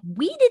 and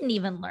we didn't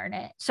even learn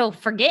it. So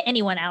forget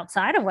anyone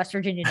outside of West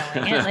Virginia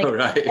knowing it.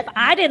 Right. If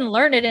I didn't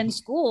learn it in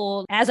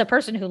school as a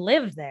person who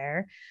lived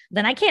there,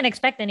 then I can't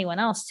expect anyone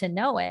else to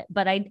know it.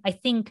 But I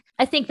think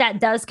that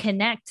does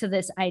connect to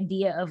this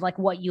idea of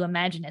what you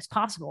imagine is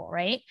possible,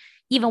 right?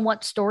 Even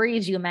what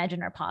stories you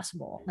imagine are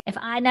possible. If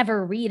I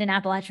never read an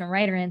Appalachian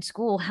writer in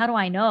school, how do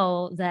I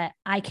know that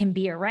I can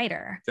be a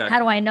writer? Exactly. How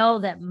do I know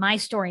that my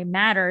story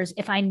matters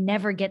if I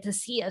never get to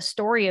see a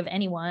story of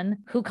anyone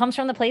who comes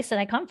from the place that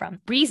I come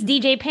from? Breeze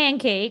DJ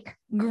Pancake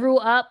grew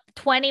up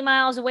 20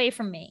 miles away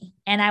from me,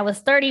 and I was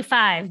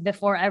 35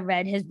 before I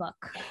read his book.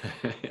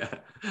 Yeah.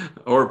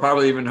 Or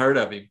probably even heard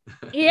of him.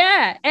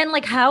 Yeah.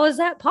 And how is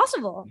that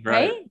possible?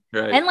 Right.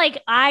 And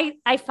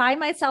I find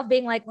myself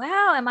being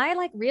wow, am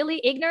I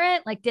really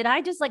ignorant? Did I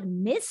just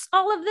miss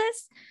all of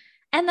this?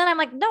 And then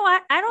I'm no,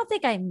 I don't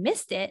think I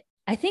missed it.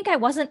 I think I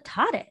wasn't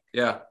taught it.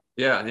 Yeah.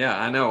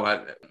 I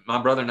know.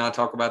 My brother and I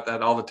talk about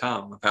that all the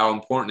time, of how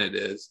important it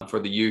is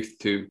for the youth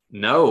to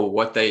know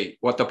what the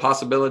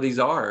possibilities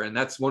are. And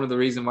that's one of the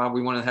reasons why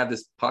we want to have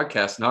this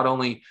podcast, not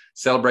only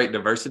celebrate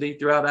diversity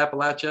throughout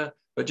Appalachia,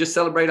 but just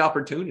celebrate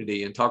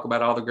opportunity and talk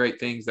about all the great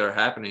things that are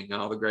happening and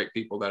all the great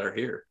people that are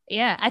here.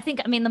 Yeah,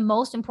 the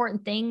most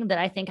important thing that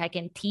I think I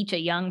can teach a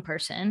young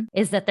person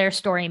is that their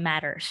story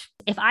matters.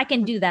 If I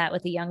can do that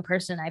with a young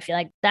person, I feel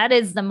like that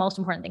is the most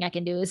important thing I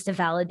can do, is to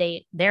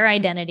validate their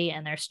identity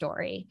and their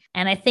story.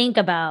 And I think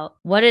about,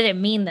 what did it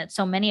mean that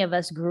so many of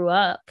us grew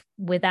up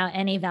without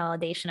any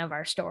validation of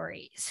our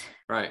stories?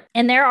 Right.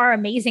 And there are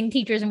amazing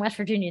teachers in West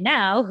Virginia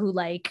now who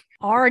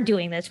are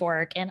doing this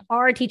work and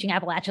are teaching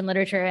Appalachian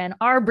literature and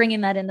are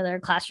bringing that into their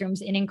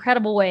classrooms in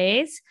incredible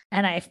ways.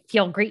 And I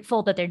feel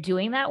grateful that they're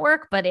doing that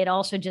work, but it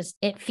also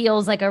it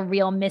feels like a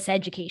real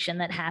miseducation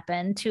that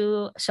happened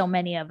to so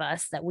many of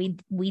us, that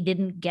we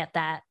didn't get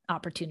that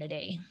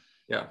opportunity.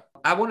 Yeah.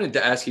 I wanted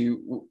to ask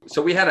you,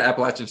 so we had an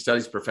Appalachian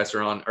Studies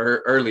professor on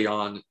early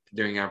on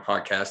during our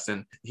podcast,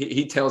 and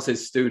he tells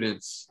his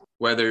students,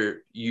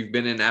 whether you've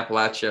been in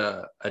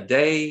Appalachia a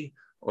day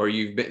or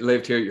you've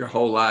lived here your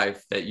whole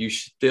life, that you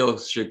still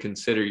should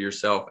consider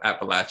yourself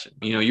Appalachian.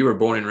 You were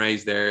born and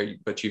raised there,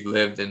 but you've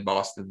lived in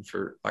Boston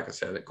for, like I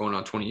said, going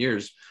on 20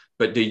 years.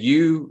 But do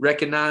you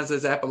recognize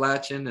as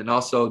Appalachian? And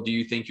also, do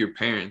you think your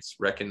parents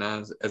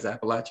recognize as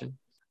Appalachian?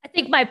 I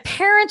think my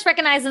parents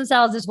recognize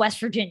themselves as West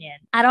Virginian.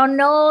 I don't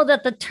know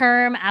that the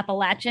term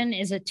Appalachian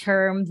is a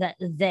term that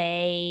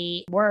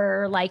they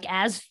were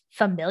as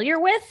familiar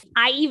with.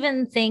 I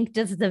even think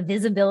just the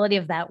visibility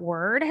of that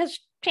word has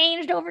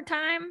changed over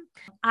time.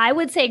 I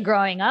would say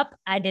growing up,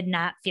 I did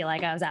not feel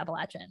like I was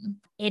Appalachian.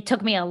 It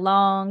took me a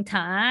long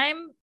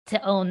time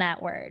to own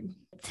that word,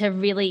 to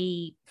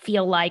really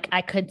feel like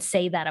I could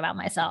say that about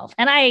myself.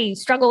 And I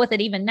struggle with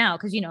it even now,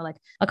 because,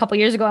 a couple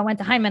years ago, I went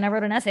to Heinemann, I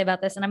wrote an essay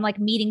about this, and I'm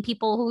meeting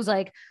people who's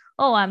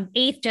oh, I'm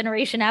 8th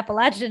generation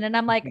Appalachian. And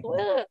I'm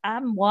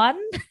I'm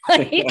one.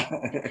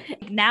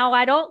 Now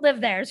I don't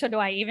live there. So do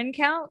I even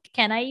count?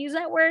 Can I use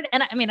that word?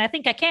 And I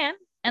think I can,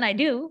 and I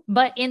do.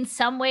 But in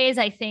some ways,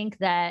 I think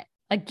that,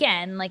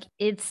 again,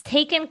 it's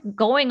taken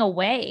going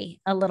away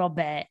a little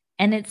bit.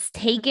 And it's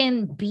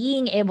taken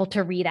being able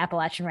to read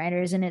Appalachian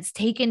writers, and it's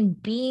taken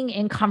being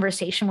in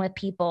conversation with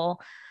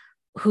people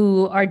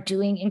who are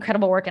doing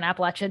incredible work in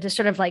Appalachia to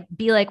sort of like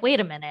be like, wait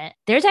a minute,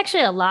 there's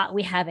actually a lot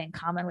we have in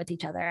common with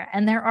each other.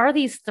 And there are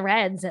these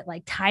threads that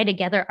like tie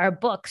together our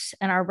books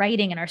and our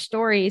writing and our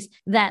stories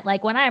that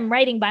like when I'm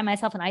writing by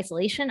myself in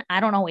isolation,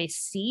 I don't always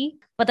see.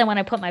 But then when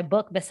I put my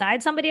book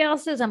beside somebody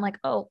else's, I'm like,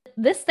 oh,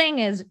 this thing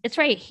it's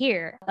right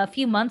here. A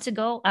few months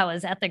ago, I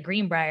was at the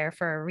Greenbrier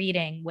for a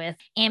reading with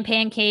Anne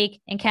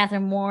Pancake and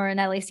Catherine Moore and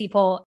Ellie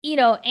Seapole. You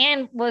know,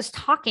 Anne was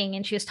talking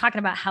and she was talking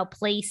about how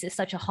place is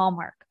such a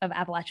hallmark of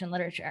Appalachian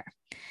literature.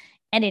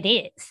 And it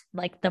is.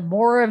 Like the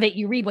more of it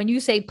you read, when you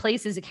say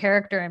place is a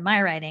character in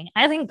my writing,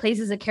 I think place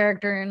is a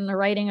character in the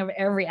writing of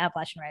every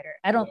Appalachian writer.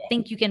 I don't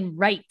think you can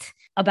write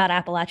about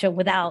Appalachia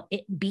without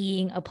it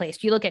being a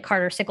place. You look at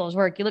Carter Sickles'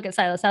 work, you look at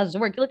Silas House's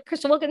work, you look at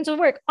Crystal Wilkinson's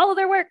work, all of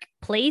their work.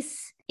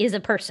 Place is a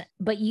person,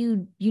 but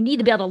you need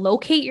to be able to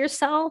locate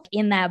yourself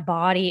in that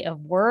body of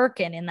work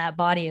and in that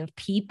body of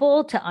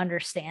people to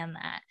understand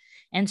that.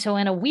 And so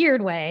in a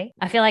weird way,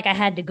 I feel like I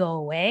had to go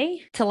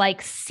away to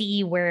like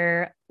see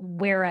where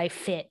I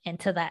fit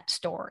into that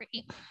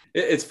story.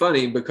 It's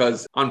funny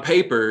because on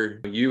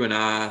paper, you and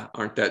I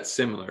aren't that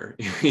similar.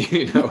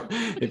 You know,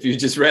 if you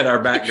just read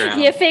our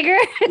background, you figure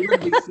we would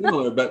be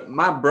similar. But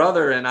my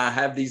brother and I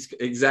have these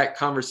exact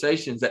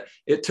conversations that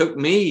it took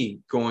me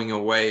going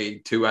away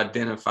to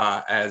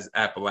identify as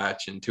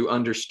Appalachian, to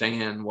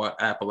understand what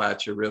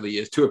Appalachia really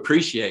is, to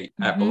appreciate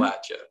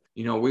Appalachia.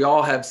 You know, we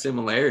all have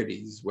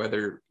similarities,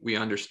 whether we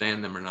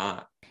understand them or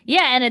not.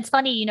 Yeah. And it's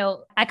funny, you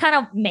know, I kind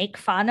of make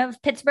fun of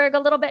Pittsburgh a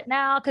little bit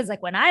now because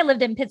like when I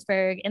lived in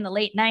Pittsburgh in the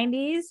late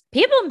 90s,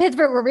 people in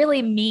Pittsburgh were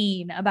really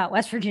mean about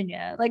West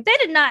Virginia. Like they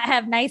did not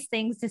have nice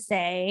things to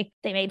say.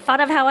 They made fun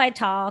of how I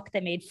talk. They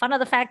made fun of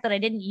the fact that I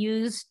didn't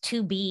use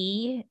to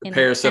be in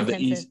Paris of the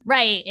East.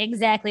 Right.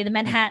 Exactly. The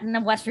Manhattan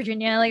of West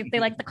Virginia, like they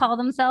like to call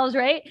themselves.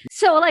 Right.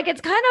 So like it's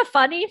kind of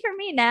funny for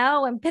me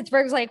now when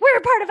Pittsburgh's like, we're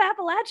a part of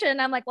Appalachia.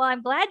 And I'm like, well,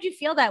 I'm glad you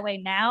feel that way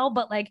now.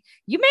 But like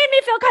you made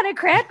me feel kind of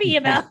crappy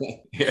about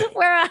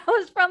where I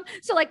was from.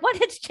 So like what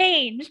has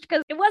changed?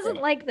 Because it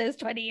wasn't like this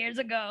 20 years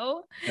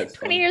ago. That's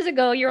 20 years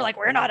ago, you were like,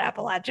 we're not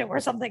Appalachia, we're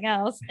something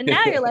else. And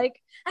now you're like,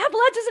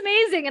 Appalachia's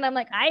amazing. And I'm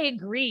like, I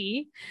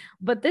agree.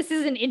 But this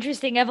is an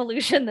interesting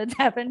evolution that's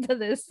happened to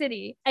this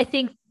city. I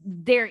think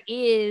there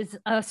is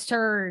a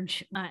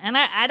surge, and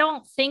I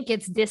don't think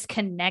it's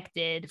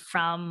disconnected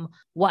from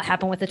what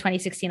happened with the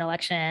 2016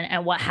 election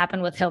and what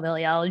happened with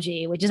Hillbilly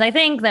Elegy, which is I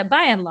think that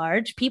by and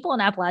large, people in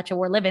Appalachia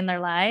were living their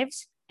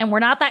lives and we're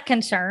not that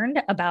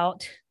concerned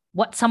about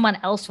what someone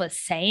else was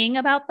saying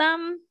about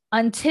them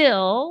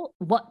until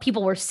what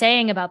people were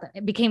saying about them,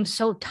 it became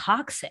so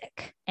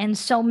toxic and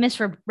so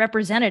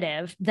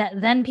misrepresentative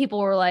that then people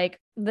were like,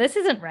 this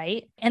isn't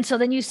right. And so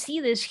then you see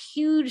this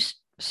huge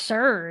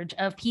surge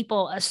of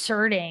people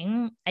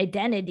asserting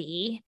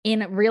identity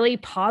in really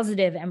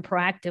positive and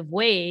proactive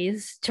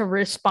ways to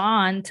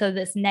respond to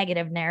this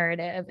negative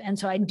narrative. And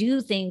so I do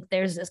think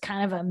there's this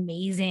kind of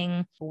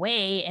amazing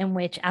way in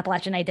which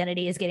Appalachian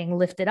identity is getting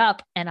lifted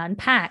up and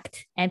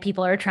unpacked, and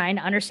people are trying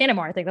to understand it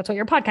more. I think that's what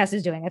your podcast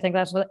is doing. I think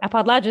that's what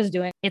Appalachia is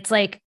doing. It's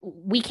like,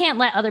 we can't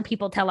let other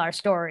people tell our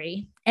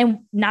story. And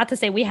not to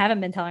say we haven't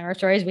been telling our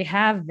stories, we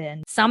have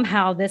been.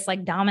 Somehow this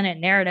like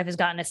dominant narrative has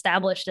gotten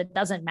established that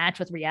doesn't match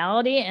with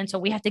reality. And so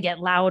we have to get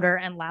louder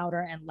and louder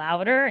and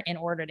louder in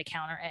order to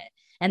counter it.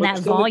 And that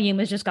volume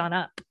has just gone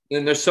up.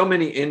 And there's so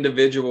many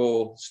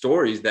individual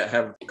stories that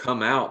have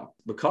come out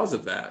because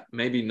of that.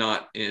 Maybe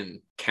not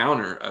in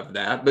counter of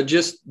that, but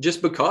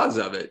just because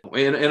of it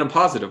in a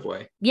positive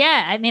way.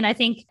 Yeah. I mean, I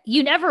think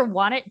you never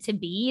want it to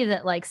be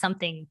that like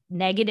something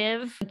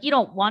negative. You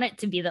don't want it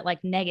to be that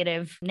like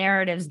negative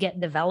narratives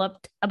get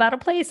developed about a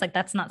place. Like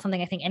that's not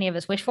something I think any of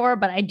us wish for,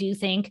 but I do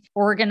think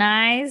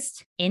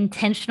organized,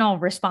 intentional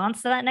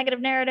response to that negative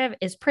narrative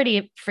is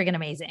pretty friggin'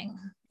 amazing.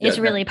 It's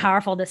really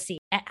powerful to see.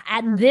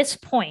 At this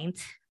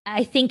point,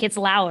 I think it's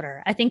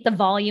louder. I think the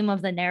volume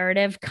of the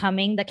narrative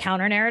the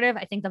counter narrative,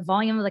 I think the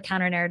volume of the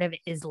counter narrative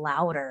is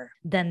louder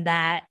than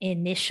that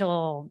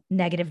initial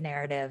negative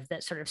narrative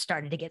that sort of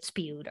started to get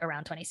spewed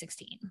around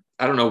 2016.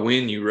 I don't know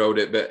when you wrote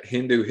it, but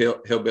Hindu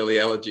Hillbilly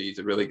Elegy is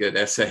a really good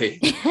essay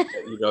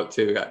that you wrote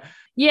too.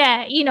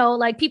 Yeah, you know,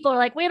 like people are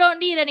like, we don't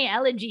need any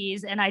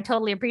elegies. And I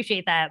totally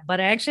appreciate that.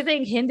 But I actually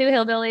think Hindu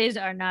hillbillies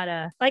are not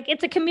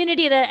it's a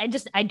community that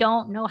I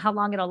don't know how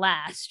long it'll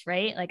last,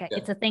 right? Like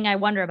It's a thing I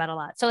wonder about a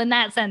lot. So in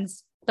that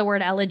sense, the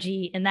word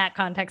elegy in that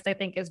context, I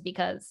think, is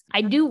because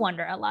I do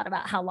wonder a lot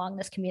about how long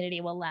this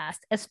community will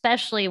last,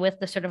 especially with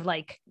the sort of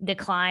like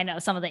decline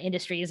of some of the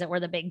industries that were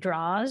the big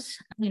draws.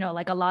 You know,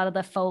 like a lot of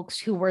the folks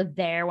who were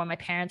there when my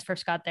parents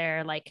first got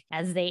there, like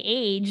as they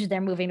age,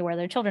 they're moving to where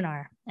their children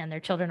are, and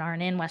their children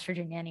aren't in West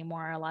Virginia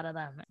anymore, a lot of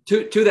them.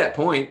 To that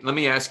point, let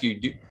me ask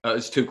you,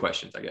 it's two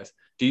questions, I guess.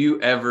 Do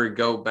you ever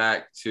go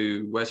back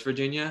to West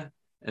Virginia?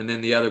 And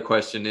then the other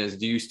question is,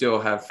 do you still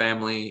have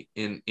family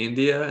in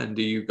India, and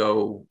do you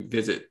go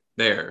visit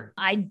there?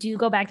 I do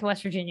go back to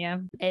West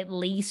Virginia at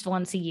least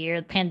once a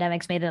year. The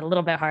pandemic's made it a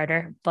little bit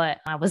harder, but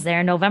I was there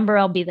in November.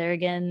 I'll be there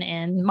again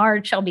in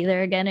March. I'll be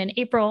there again in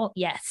April.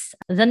 Yes.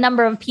 The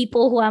number of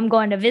people who I'm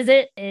going to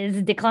visit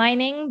is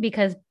declining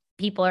because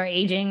people are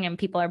aging and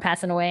people are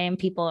passing away and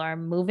people are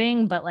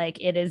moving. But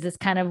like, it is this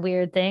kind of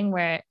weird thing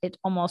where it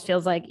almost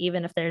feels like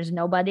even if there's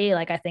nobody,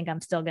 like I think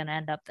I'm still going to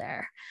end up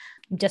there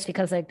just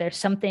because like there's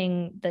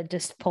something that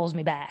just pulls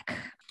me back.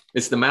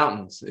 It's the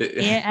mountains.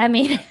 Yeah, I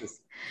mean,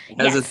 it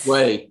has its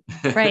way.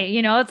 Right.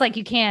 You know, it's like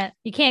you can't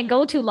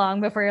go too long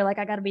before you're like,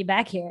 I got to be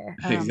back here.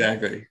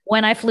 Exactly.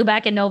 When I flew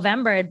back in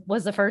November, it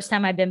was the first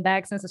time I'd been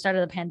back since the start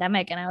of the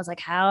pandemic. And I was like,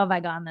 how have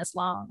I gone this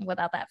long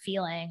without that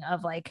feeling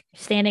of like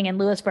standing in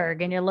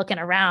Lewisburg and you're looking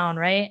around,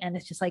 right? And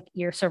it's just like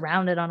you're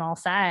surrounded on all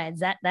sides.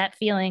 That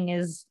feeling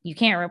is, you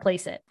can't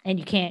replace it and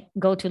you can't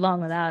go too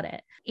long without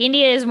it.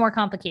 India is more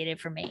complicated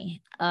for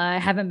me. I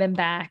haven't been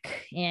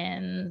back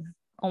in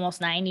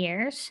almost 9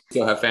 years.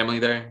 Still have family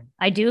there?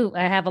 I do.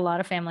 I have a lot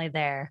of family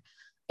there.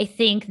 I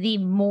think the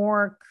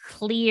more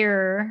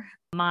clear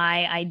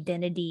my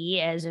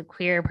identity as a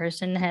queer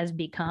person has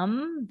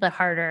become, the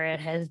harder it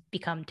has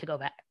become to go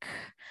back,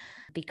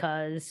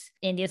 because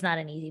India is not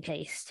an easy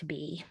place to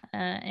be.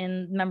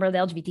 And member of the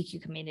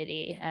LGBTQ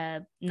community,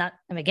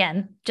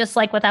 again, just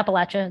like with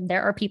Appalachia,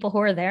 there are people who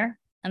are there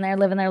and they're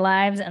living their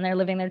lives and they're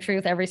living their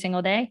truth every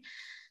single day.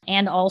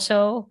 And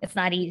also, it's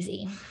not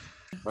easy.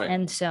 Right.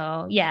 And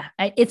so, yeah,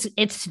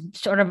 it's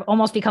sort of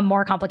almost become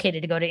more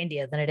complicated to go to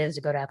India than it is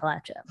to go to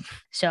Appalachia.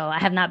 So I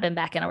have not been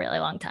back in a really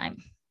long time.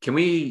 Can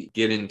we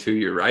get into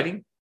your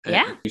writing?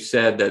 Yeah. You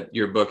said that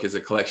your book is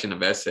a collection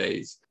of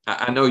essays.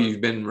 I know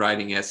you've been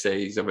writing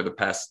essays over the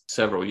past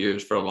several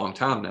years for a long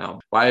time now.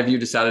 Why have you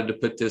decided to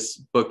put this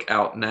book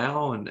out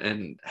now?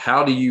 And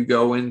how do you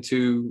go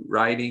into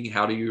writing?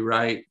 How do you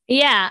write?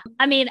 Yeah.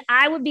 I mean,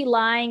 I would be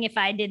lying if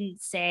I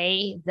didn't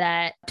say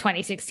that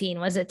 2016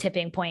 was a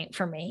tipping point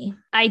for me.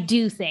 I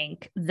do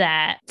think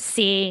that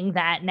seeing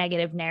that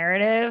negative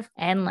narrative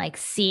and like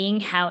seeing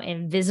how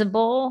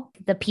invisible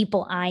the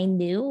people I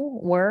knew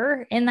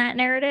were in that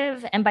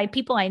narrative. And by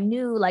people I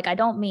knew, like, I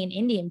don't mean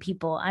Indian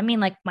people. I mean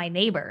like my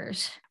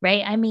neighbors,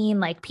 right? I mean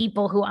like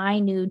people who I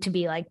knew to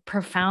be like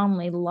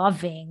profoundly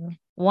loving,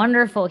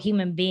 wonderful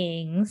human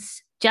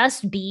beings,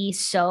 just be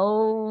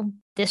so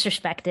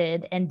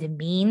disrespected and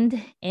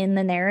demeaned in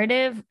the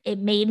narrative. It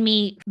made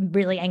me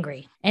really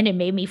angry, and it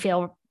made me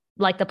feel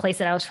like the place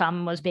that I was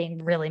from was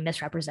being really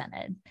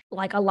misrepresented.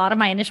 Like a lot of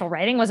my initial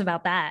writing was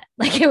about that.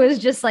 Like it was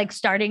just like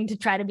starting to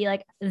try to be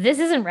like, this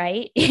isn't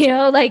right. You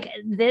know, like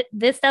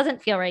this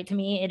doesn't feel right to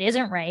me. It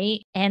isn't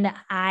right. And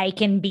I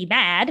can be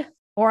mad,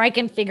 or I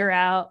can figure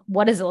out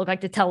what does it look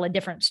like to tell a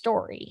different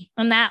story.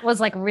 And that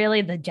was like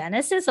really the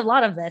genesis of a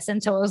lot of this.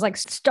 And so it was like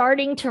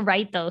starting to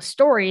write those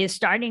stories,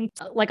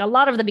 like a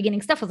lot of the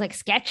beginning stuff was like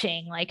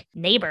sketching like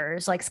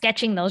neighbors, like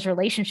sketching those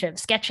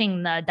relationships,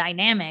 sketching the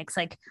dynamics.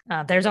 Like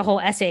there's a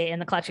whole essay in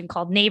the collection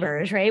called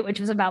Neighbors, right?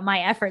 Which was about my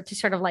effort to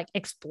sort of like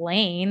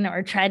explain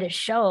or try to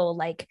show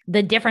like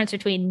the difference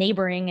between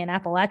neighboring in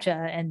Appalachia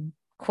and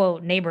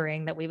quote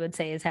neighboring that we would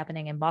say is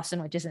happening in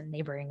Boston, which isn't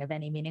neighboring of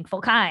any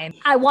meaningful kind.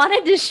 I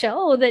wanted to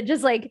show that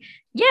just like,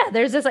 yeah,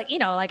 there's this like, you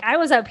know, like I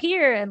was up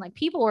here and like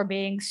people were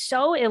being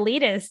so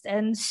elitist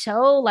and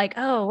so like,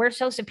 oh, we're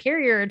so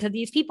superior to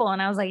these people. And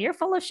I was like, you're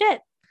full of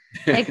shit.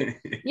 Like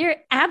you're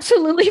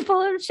absolutely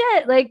full of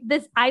shit. Like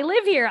this, I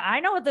live here. I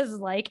know what this is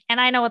like,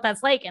 and I know what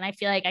that's like. And I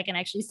feel like I can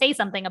actually say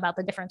something about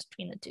the difference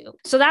between the two.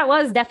 So that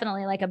was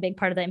definitely like a big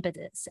part of the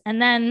impetus.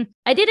 And then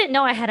I didn't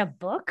know I had a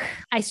book.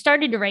 I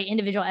started to write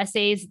individual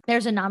essays.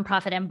 There's a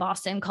nonprofit in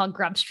Boston called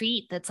Grub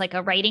Street that's like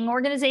a writing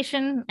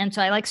organization. And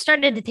so I like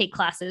started to take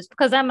classes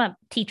because I'm a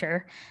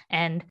teacher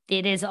and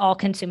it is all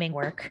consuming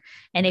work.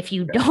 And if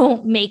you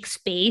don't make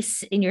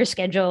space in your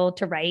schedule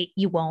to write,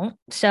 you won't.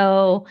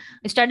 So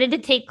I started to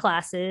take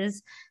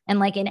classes, and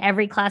like in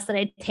every class that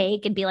I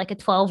take, it'd be like a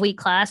 12-week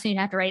class and you'd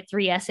have to write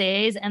 3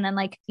 essays. And then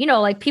like, you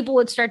know, like people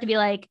would start to be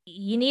like,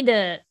 you need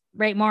to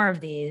write more of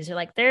these, or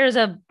like, there's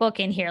a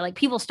book in here. Like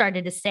people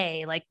started to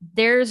say like,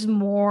 there's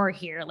more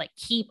here, like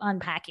keep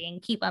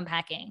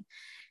unpacking.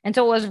 And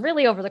so it was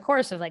really over the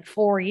course of like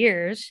 4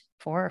 years,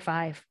 4 or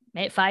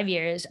 5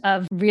 years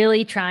of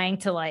really trying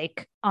to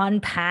like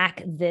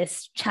unpack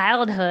this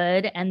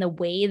childhood and the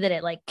way that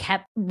it like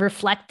kept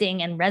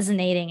reflecting and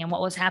resonating and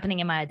what was happening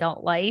in my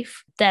adult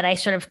life, that I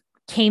sort of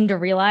came to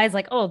realize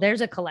like, oh,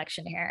 there's a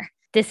collection here.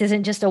 This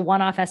isn't just a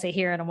one-off essay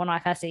here and a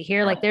one-off essay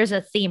here. Like there's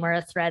a theme or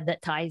a thread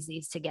that ties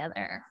these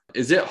together.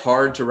 Is it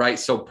hard to write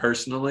so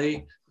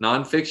personally,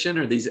 nonfiction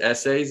or these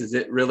essays? Is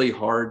it really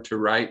hard to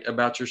write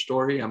about your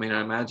story? I mean,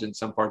 I imagine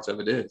some parts of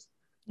it is.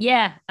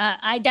 Yeah,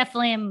 I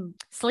definitely am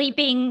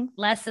sleeping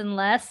less and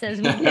less as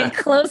we get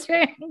closer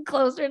and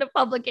closer to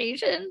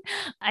publication.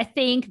 I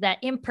think that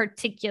in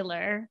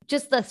particular,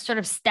 just the sort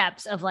of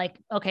steps of like,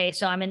 okay,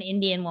 so I'm an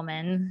Indian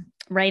woman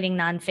writing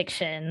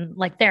nonfiction.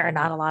 Like there are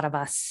not a lot of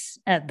us.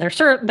 There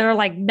are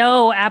like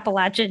no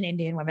Appalachian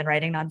Indian women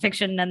writing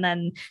nonfiction. And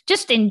then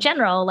just in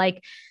general,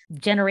 like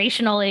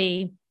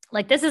generationally,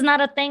 Like, this is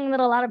not a thing that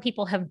a lot of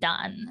people have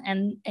done.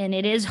 And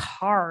it is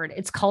hard.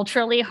 It's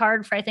culturally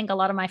hard for, I think, a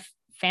lot of my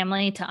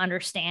family to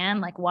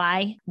understand, like,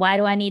 why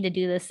do I need to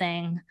do this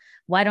thing?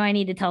 Why do I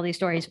need to tell these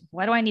stories?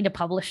 Why do I need to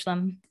publish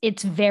them?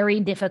 It's very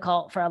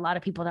difficult for a lot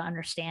of people to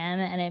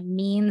understand. And it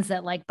means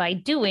that, like, by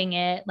doing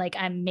it, like,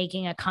 I'm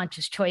making a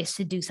conscious choice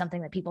to do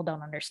something that people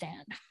don't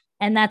understand.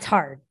 And that's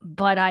hard.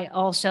 But I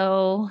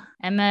also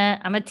I'm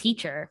a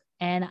teacher.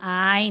 And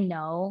I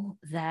know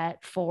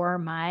that for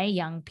my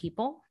young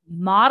people,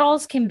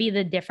 models can be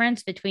the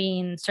difference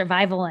between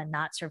survival and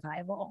not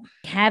survival.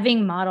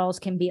 Having models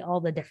can be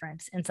all the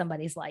difference in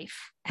somebody's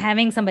life.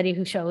 Having somebody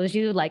who shows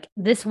you, like,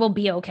 this will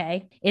be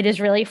okay. It is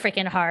really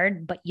freaking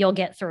hard, but you'll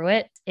get through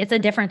it. It's a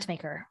difference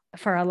maker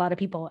for a lot of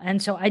people. And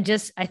so I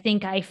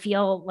think I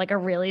feel like a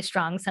really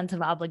strong sense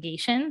of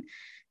obligation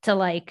to,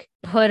 like,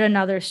 put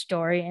another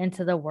story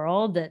into the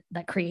world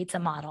that creates a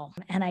model.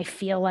 And I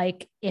feel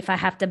like if I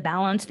have to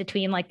balance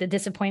between, like, the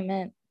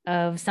disappointment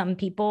of some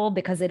people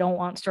because they don't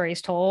want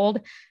stories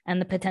told,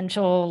 and the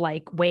potential,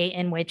 like, way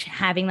in which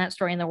having that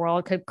story in the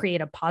world could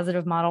create a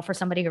positive model for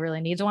somebody who really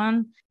needs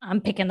one,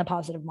 I'm picking the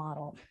positive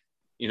model.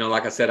 You know,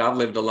 like I said, I've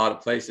lived a lot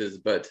of places,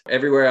 but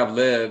everywhere I've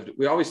lived,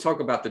 we always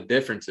talk about the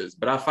differences,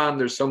 but I find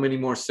there's so many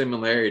more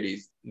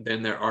similarities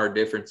than there are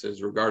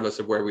differences, regardless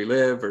of where we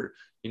live, or,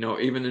 you know,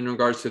 even in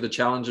regards to the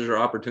challenges or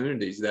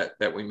opportunities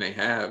that we may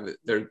have.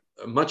 There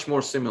are much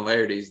more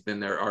similarities than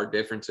there are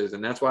differences.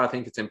 And that's why I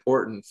think it's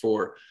important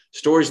for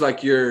stories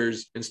like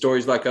yours and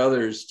stories like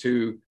others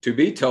to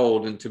be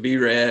told and to be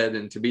read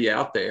and to be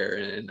out there.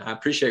 And I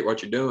appreciate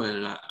what you're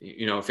doing. And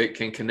you know, if it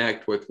can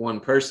connect with one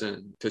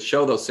person to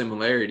show those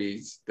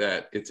similarities,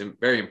 that it's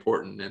very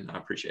important, and I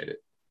appreciate it.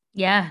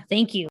 Yeah,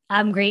 thank you.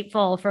 I'm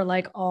grateful for,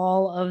 like,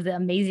 all of the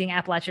amazing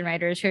Appalachian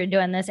writers who are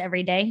doing this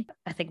every day.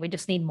 I think we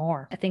just need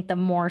more. I think the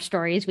more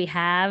stories we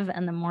have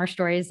and the more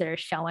stories that are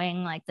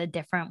showing, like, the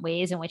different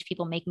ways in which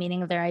people make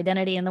meaning of their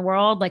identity in the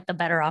world, like, the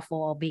better off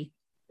we'll all be.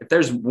 If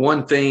there's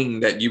one thing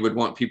that you would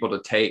want people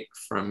to take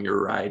from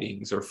your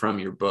writings or from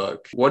your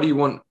book, what do you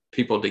want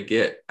people to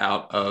get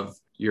out of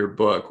your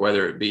book,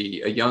 whether it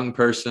be a young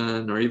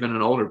person or even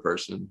an older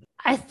person?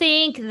 I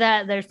think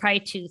that there's probably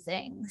two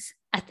things.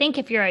 I think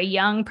if you're a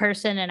young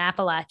person in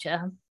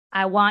Appalachia,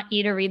 I want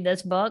you to read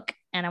this book,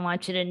 and I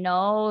want you to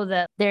know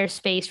that there's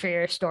space for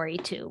your story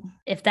too.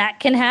 If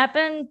that can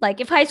happen, like,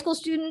 if high school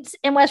students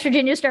in West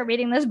Virginia start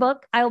reading this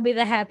book, I will be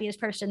the happiest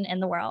person in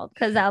the world,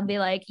 because I'll be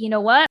like, you know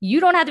what? You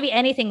don't have to be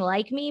anything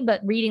like me,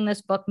 but reading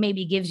this book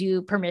maybe gives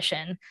you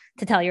permission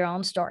to tell your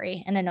own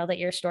story, and to know that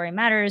your story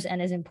matters and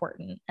is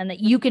important, and that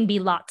you can be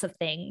lots of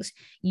things.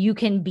 You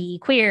can be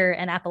queer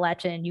and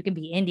Appalachian, you can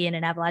be Indian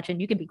and Appalachian,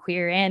 you can be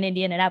queer and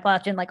Indian and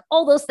Appalachian, like,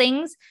 all those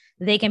things,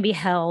 they can be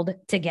held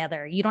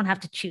together. You don't have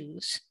to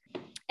choose.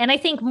 And I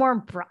think more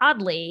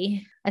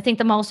broadly, I think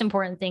the most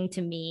important thing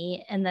to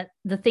me, and that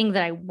the thing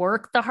that I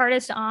work the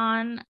hardest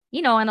on,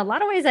 you know, in a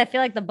lot of ways, I feel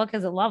like the book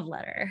is a love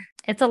letter.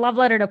 It's a love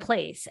letter to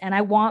place. And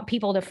I want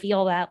people to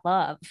feel that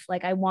love.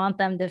 Like, I want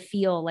them to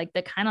feel like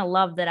the kind of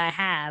love that I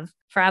have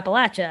for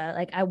Appalachia.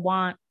 Like, I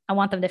want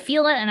them to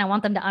feel it, and I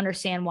want them to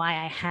understand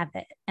why I have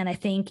it. And I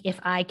think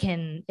if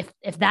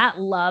that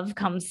love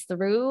comes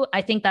through,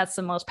 I think that's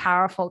the most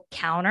powerful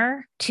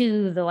counter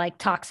to the, like,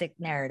 toxic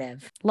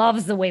narrative.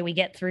 Love's the way we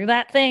get through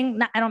that thing.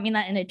 I don't mean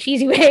that in a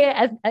cheesy way.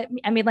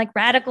 I mean, like,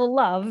 radical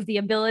love, the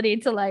ability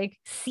to, like,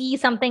 see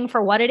something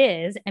for what it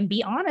is and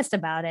be honest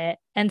about it,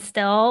 and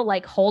still,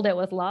 like, hold it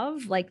with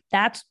love. Like,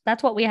 that's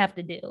what we have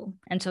to do.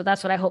 And so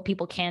that's what I hope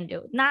people can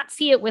do. Not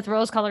see it with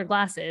rose-colored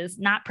glasses,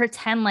 not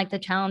pretend like the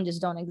challenges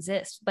don't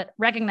exist, but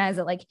recognize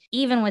that, like,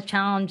 even with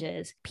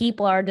challenges,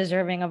 people are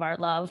deserving of our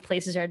love.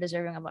 Places are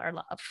deserving of our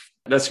love.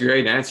 That's a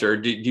great answer.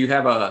 Do you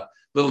have a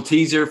little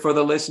teaser for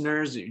the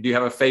listeners? Do you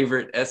have a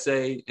favorite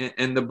essay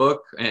in the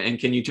book? And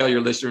can you tell your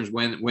listeners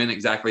when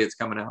exactly it's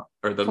coming out?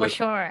 Or the For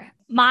sure.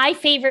 My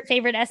favorite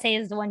essay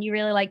is the one you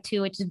really like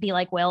too, which is Be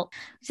Like Wilt.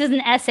 This is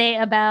an essay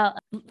about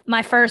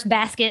my first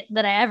basket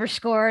that I ever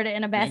scored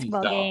in a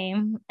basketball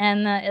game.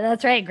 And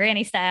that's right,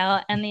 granny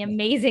style. And the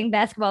amazing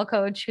basketball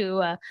coach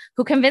who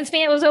convinced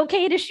me it was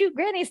okay to shoot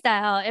granny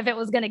style if it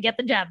was going to get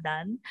the job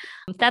done.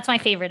 That's my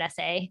favorite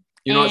essay.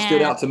 You know what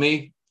stood out to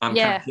me? I'm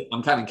Yeah.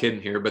 kind of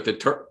kidding here, but the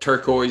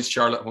turquoise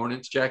Charlotte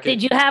Hornets jacket.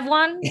 Did you have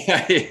one?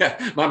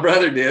 Yeah, my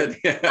brother did.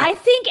 I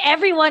think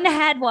everyone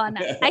had one.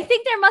 I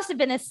think there must have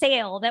been a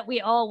sale that we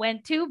all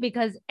went to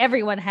because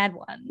everyone had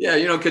one. Yeah,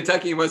 you know,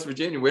 Kentucky and West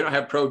Virginia, we don't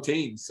have pro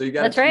teams, so you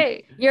got. That's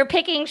right. You're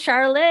picking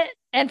Charlotte,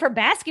 and for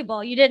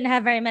basketball, you didn't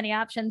have very many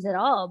options at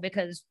all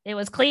because it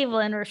was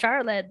Cleveland or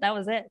Charlotte. That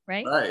was it,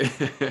 right?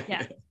 Right.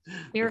 Yeah,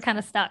 we were kind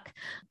of stuck.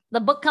 The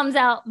book comes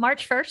out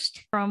March 1st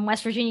from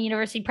West Virginia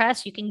University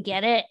Press. You can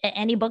get it at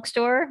any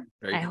bookstore.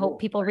 I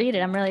hope people read it.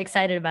 I'm really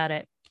excited about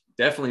it.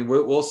 Definitely.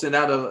 We'll send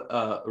out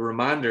a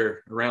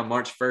reminder around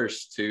March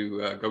 1st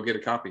to go get a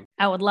copy.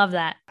 I would love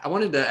that. I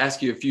wanted to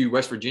ask you a few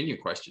West Virginia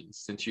questions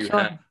since you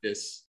have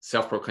this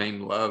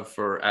self-proclaimed love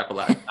for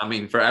Appalachia. I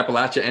mean, for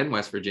Appalachia and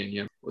West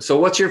Virginia.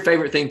 So what's your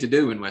favorite thing to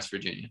do in West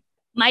Virginia?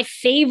 My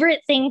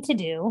favorite thing to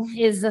do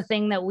is the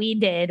thing that we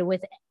did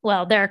with,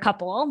 well, there are a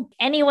couple.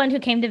 Anyone who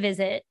came to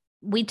visit,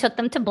 we took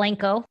them to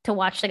Blanco to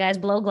watch the guys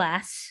blow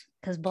glass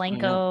because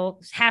Blanco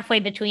is halfway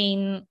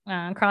between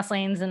Cross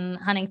Lanes and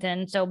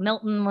Huntington. So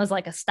Milton was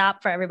like a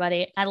stop for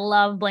everybody. I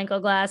love Blanco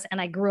glass, and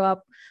I grew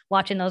up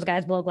watching those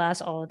guys blow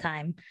glass all the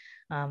time,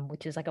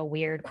 which is like a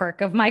weird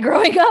quirk of my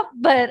growing up,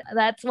 but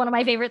that's one of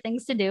my favorite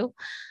things to do.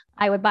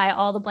 I would buy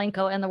all the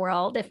Blanco in the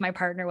world if my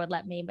partner would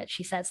let me, but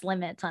she sets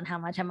limits on how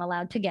much I'm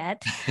allowed to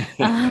get.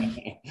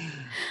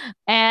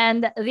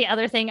 And the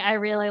other thing I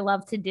really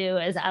love to do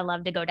is I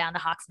love to go down to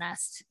Hawks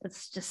Nest.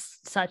 It's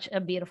just such a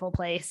beautiful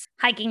place.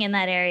 Hiking in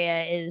that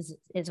area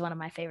is one of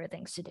my favorite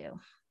things to do.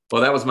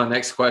 Well, that was my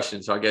next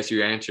question. So I guess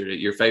you answered it.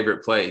 Your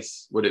favorite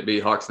place, would it be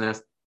Hawks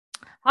Nest?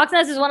 Hawks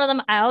Nest is one of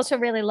them. I also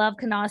really love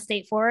Kanawha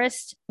State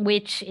Forest,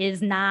 which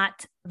is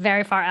not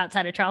very far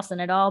outside of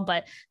Charleston at all,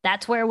 but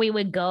that's where we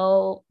would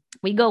go.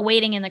 We go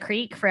wading in the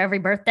creek for every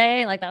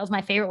birthday. Like that was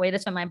my favorite way to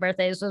spend my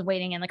birthdays, was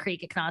wading in the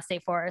creek at Kanawha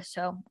State Forest.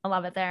 So I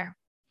love it there.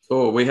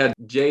 Cool. We had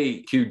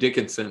J.Q.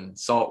 Dickinson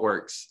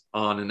Saltworks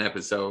on an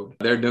episode.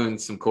 They're doing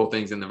some cool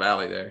things in the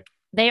valley there.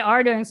 They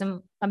are doing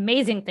some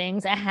amazing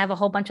things. I have a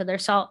whole bunch of their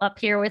salt up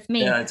here with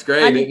me. Yeah, it's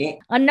great, isn't it?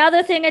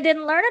 Another thing I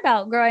didn't learn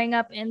about growing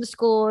up in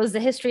school is the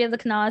history of the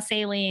Kanawha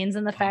salines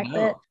and the fact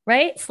that,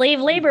 right, slave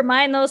labor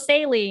mined those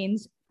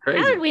salines. Crazy.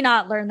 How did we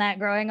not learn that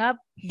growing up?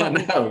 I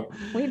know.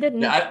 We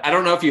didn't. I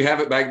don't know if you have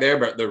it back there,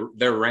 but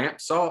their ramp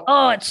salt.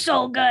 Oh, it's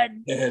so good.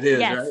 Yeah, it is,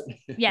 yes. right?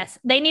 Yes.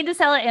 They need to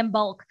sell it in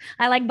bulk.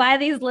 I like buy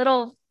these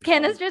little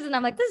canisters and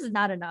I'm like, this is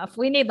not enough.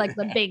 We need like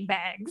the big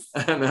bags.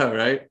 I know,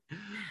 right?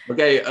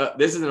 Okay.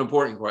 This is an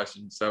important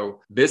question.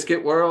 So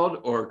Biscuit World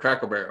or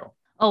Cracker Barrel?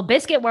 Oh,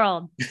 Biscuit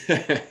World.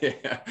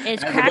 Yeah.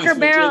 Is Cracker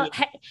Barrel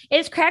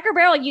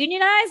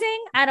unionizing?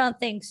 I don't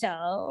think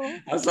so.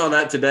 I saw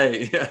that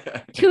today.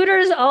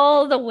 Tutors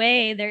all the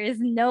way. There is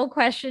no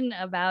question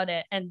about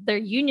it. And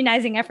their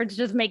unionizing efforts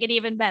just make it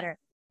even better.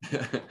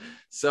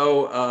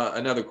 So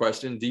another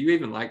question. Do you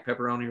even like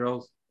pepperoni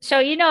rolls? So,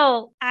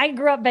 I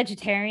grew up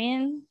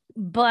vegetarian,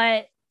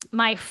 but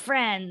my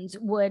friends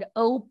would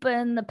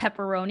open the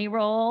pepperoni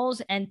rolls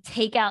and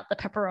take out the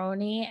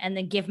pepperoni and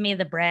then give me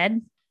the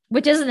bread.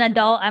 Which as an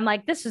adult, I'm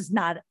like, this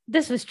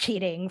was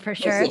cheating for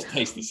sure. It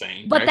tastes the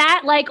same. But right?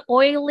 that like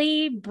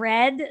oily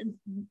bread,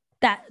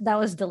 that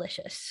was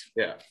delicious.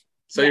 Yeah.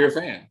 So you're a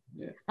fan.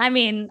 Yeah. I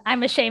mean,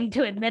 I'm ashamed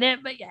to admit it,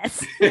 but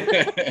yes.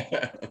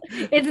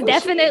 It's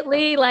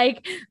definitely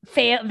like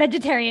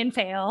vegetarian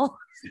fail.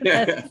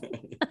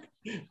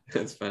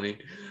 That's funny.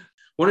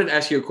 Wanted to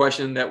ask you a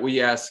question that we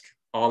ask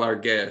all our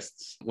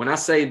guests. When I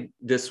say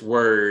this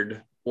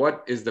word,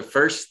 what is the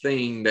first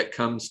thing that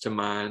comes to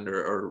mind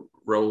or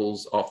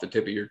rolls off the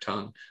tip of your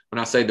tongue when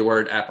I say the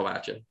word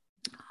Appalachia?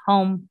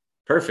 Home.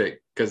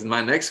 Perfect. Because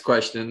my next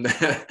question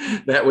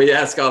that we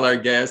ask all our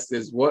guests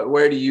is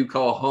where do you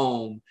call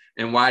home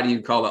and why do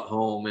you call it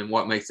home and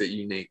what makes it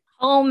unique?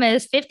 Home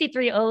is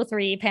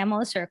 5303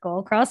 Pamela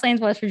Circle, Cross Lanes,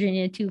 West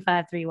Virginia,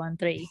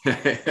 25313.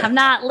 Have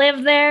not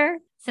lived there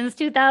since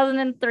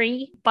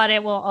 2003, but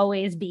it will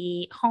always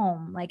be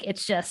home. Like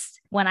it's just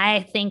when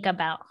I think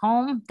about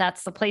home,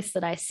 that's the place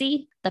that I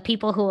see. The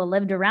people who have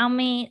lived around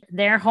me,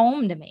 they're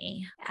home to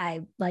me.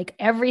 I like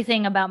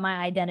everything about my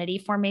identity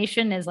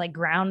formation is like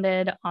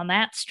grounded on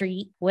that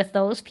street with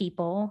those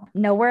people.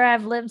 Nowhere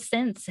I've lived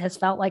since has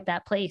felt like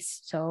that place.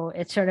 So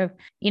it's sort of,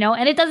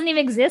 and it doesn't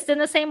even exist in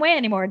the same way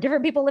anymore.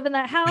 Different people live in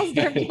that house,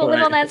 different people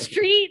live on that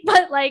street,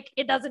 but like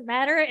it doesn't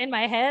matter in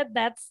my head.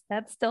 That's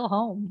still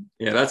home.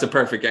 Yeah, that's a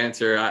perfect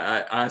answer.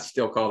 I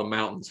still call the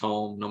mountains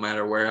home, no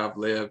matter where I've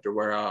lived or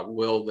where I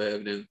will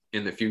live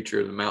in the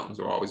future. The mountains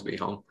will always be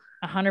home.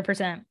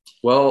 100%.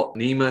 Well,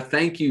 Nima,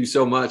 thank you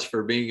so much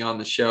for being on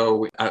the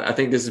show. I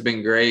think this has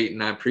been great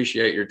and I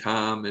appreciate your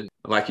time. And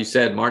like you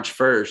said, March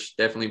 1st,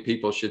 definitely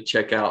people should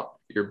check out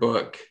your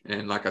book.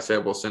 And like I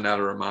said, we'll send out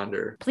a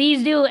reminder.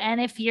 Please do.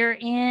 And if you're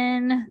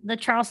in the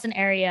Charleston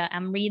area,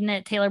 I'm reading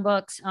at Taylor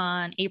Books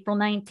on April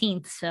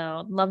 19th.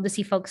 So love to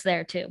see folks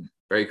there too.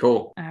 Very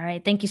cool. All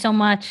right. Thank you so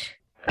much.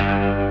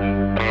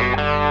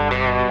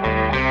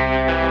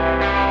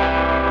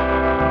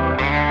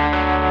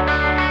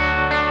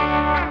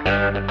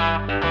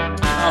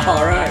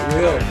 All right,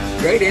 Will.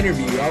 Great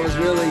interview. I was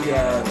really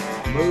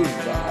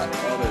moved by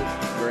all the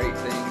great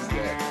things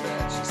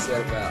that she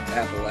said about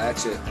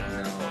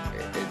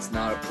Appalachia. It's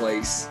not a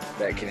place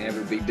that can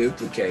ever be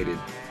duplicated.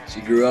 She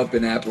grew up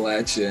in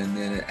Appalachia and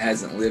then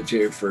hasn't lived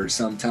here for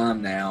some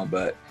time now,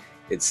 but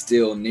it's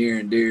still near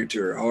and dear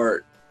to her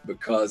heart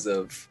because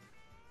of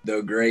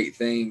the great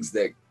things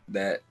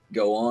that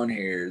go on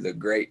here, the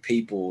great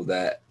people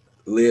that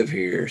live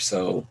here.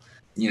 So,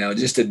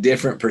 just a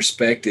different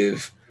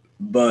perspective,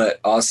 but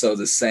also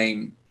the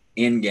same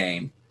end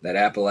game that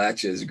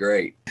Appalachia is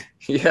great.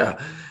 Yeah.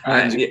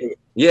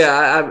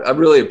 I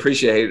really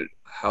appreciate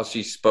how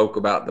she spoke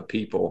about the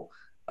people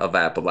of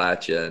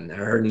Appalachia and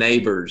her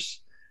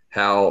neighbors,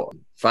 how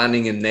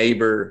finding a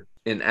neighbor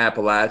in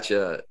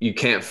Appalachia, you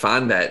can't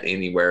find that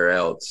anywhere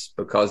else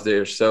because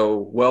they're so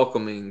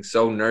welcoming,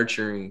 so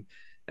nurturing,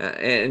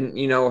 And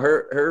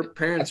her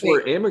parents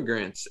were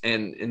immigrants,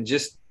 and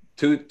just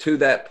to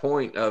that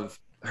point of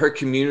her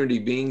community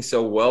being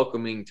so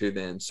welcoming to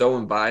them, so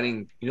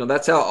inviting.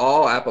 That's how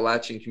all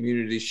Appalachian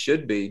communities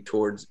should be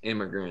towards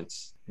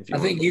immigrants. I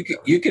think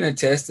you can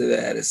attest to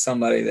that as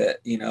somebody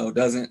that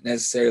doesn't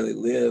necessarily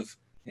live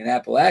in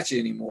Appalachia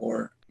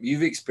anymore.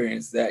 You've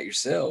experienced that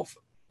yourself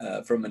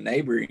from a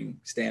neighboring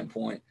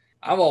standpoint.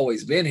 I've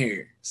always been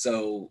here,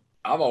 so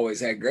I've always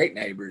had great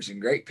neighbors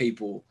and great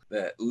people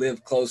that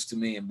live close to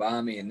me and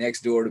by me and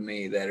next door to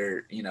me that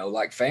are,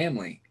 like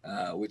family,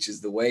 which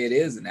is the way it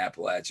is in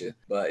Appalachia.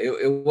 But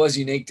it was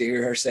unique to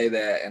hear her say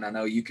that, and I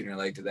know you can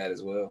relate to that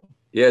as well.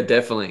 Yeah,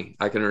 definitely.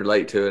 I can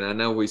relate to it. I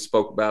know we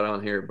spoke about it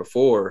on here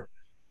before,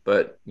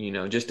 but,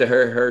 just to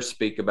hear her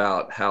speak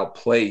about how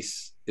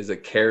place is a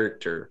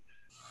character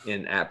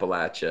in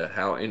Appalachia,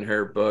 how in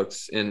her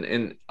books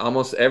and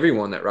almost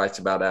everyone that writes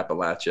about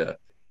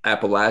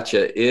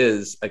Appalachia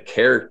is a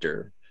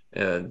character,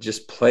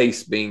 just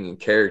place being a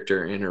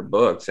character in her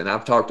books. And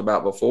I've talked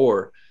about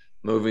before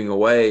moving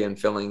away and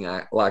feeling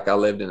like I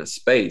lived in a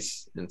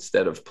space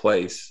instead of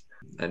place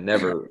and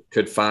never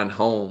could find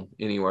home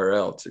anywhere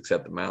else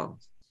except the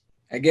mountains.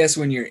 I guess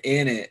when you're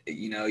in it,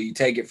 you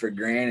take it for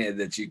granted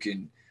that you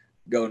can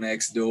go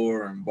next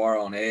door and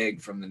borrow an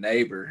egg from the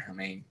neighbor. I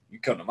mean, you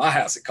come to my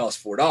house, it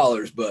costs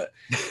 $4, but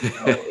if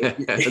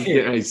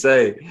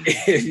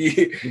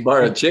you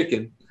borrow a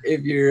chicken.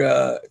 If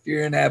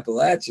you're in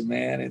Appalachia,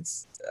 man,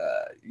 it's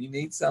you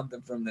need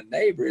something from the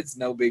neighbor. It's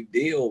no big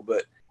deal,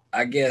 but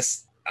I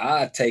guess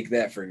I take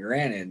that for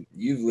granted.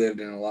 You've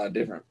lived in a lot of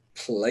different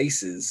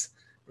places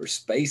or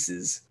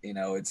spaces.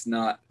 It's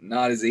not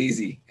as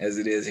easy as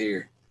it is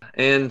here.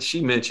 And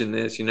she mentioned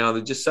this,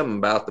 there's just something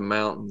about the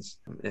mountains.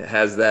 It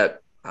has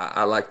that,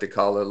 I like to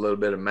call it a little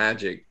bit of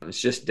magic. It's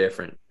just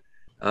different.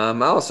 I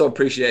also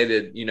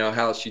appreciated,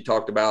 how she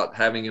talked about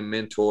having a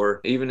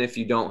mentor, even if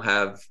you don't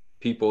have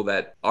people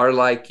that are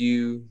like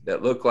you,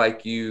 that look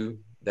like you,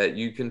 that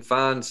you can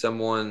find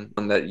someone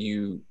that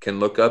you can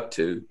look up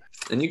to.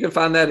 And you can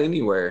find that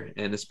anywhere,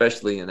 and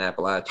especially in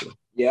Appalachia.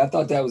 Yeah, I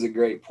thought that was a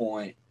great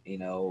point.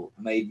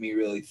 Made me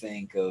really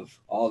think of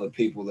all the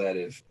people that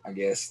have, I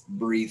guess,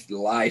 breathed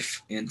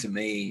life into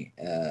me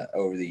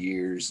over the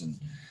years, and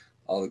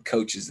all the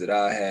coaches that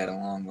I had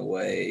along the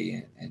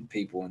way, and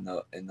people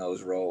in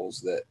those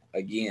roles that,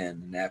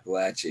 again, in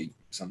Appalachia,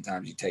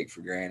 sometimes you take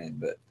for granted.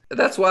 But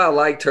that's why I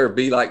liked her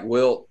Be Like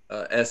Wilt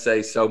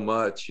essay so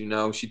much.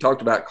 She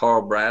talked about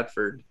Carl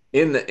Bradford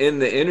in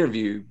the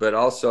interview, but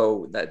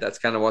also that's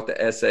kind of what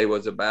the essay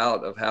was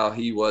about, of how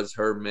he was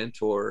her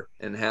mentor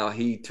and how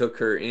he took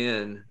her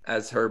in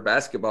as her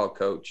basketball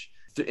coach.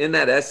 In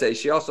that essay,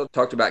 she also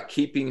talked about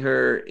keeping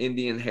her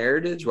Indian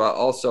heritage while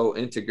also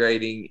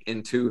integrating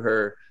into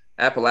her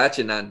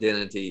Appalachian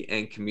identity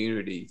and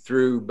community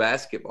through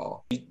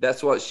basketball.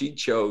 That's what she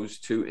chose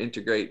to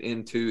integrate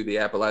into the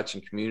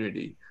Appalachian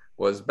community,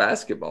 was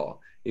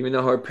basketball. Even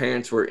though her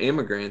parents were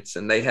immigrants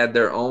and they had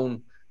their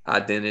own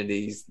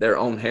identities, their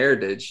own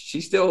heritage, she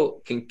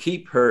still can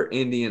keep her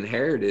Indian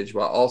heritage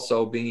while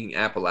also being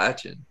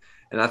Appalachian.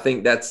 And I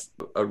think that's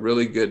a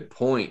really good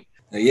point.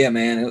 Yeah,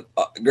 man,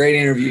 great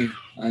interview.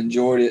 I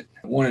enjoyed it.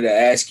 I wanted to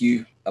ask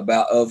you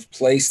about Of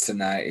Place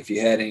tonight, if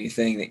you had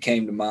anything that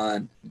came to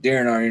mind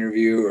during our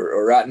interview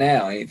or right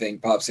now, anything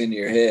pops into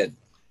your head.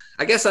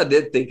 I guess I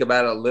did think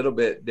about it a little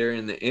bit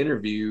during the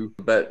interview,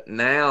 but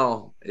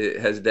now it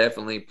has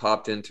definitely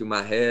popped into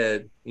my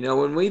head.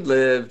 When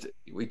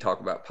we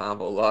talk about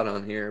Pineville a lot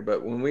on here,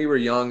 but when we were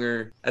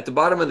younger, at the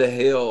bottom of the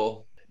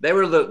hill, they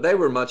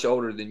were much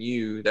older than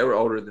you. They were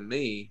older than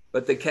me,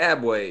 but the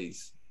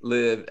Cabways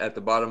lived at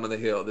the bottom of the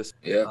hill.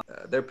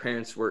 Their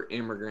parents were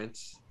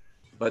immigrants,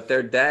 but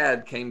their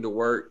dad came to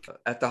work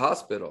at the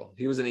hospital.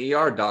 He was an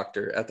ER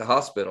doctor at the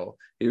hospital.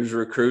 He was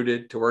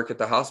recruited to work at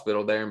the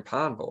hospital there in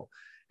Pineville.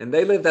 And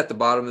they lived at the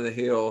bottom of the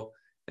hill.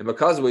 And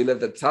because we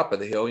lived at the top of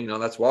the hill,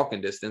 that's walking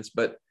distance.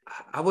 But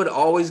I would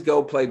always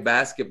go play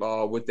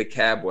basketball with the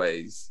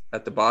Cabways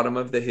at the bottom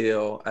of the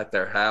hill at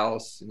their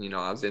house. And,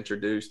 I was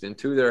introduced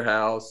into their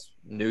house,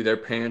 knew their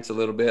parents a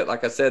little bit.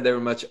 Like I said, they were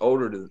much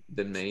older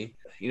than me.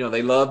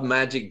 They loved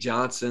Magic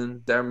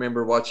Johnson. I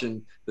remember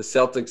watching the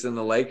Celtics and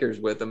the Lakers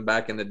with them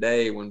back in the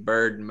day when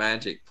Bird and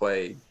Magic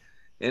played.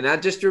 And I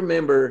just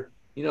remember,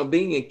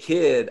 being a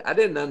kid, I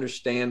didn't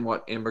understand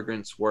what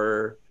immigrants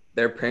were.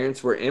 Their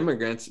parents were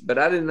immigrants, but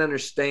I didn't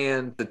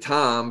understand the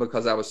time,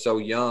 because I was so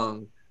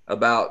young,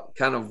 about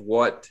kind of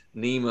what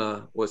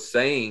Nima was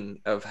saying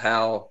of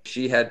how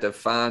she had to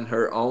find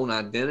her own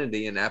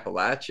identity in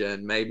Appalachia.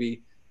 And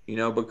maybe,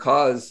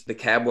 because the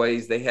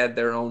Cabways, they had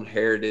their own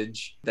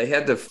heritage, they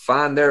had to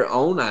find their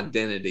own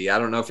identity. I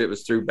don't know if it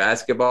was through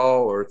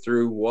basketball or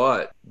through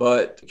what,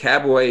 but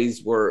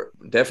Cabways were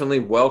definitely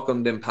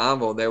welcomed in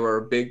Pineville. They were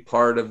a big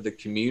part of the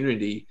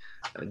community.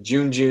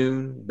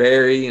 June,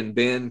 Barry, and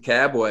Ben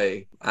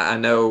Cabway. I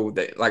know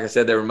that, like I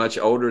said, they were much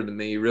older than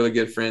me, really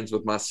good friends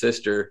with my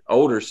sister,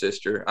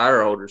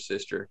 our older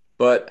sister.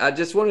 But I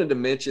just wanted to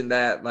mention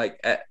that, like,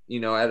 at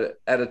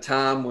a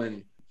time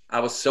when I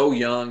was so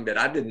young that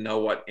I didn't know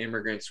what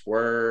immigrants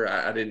were.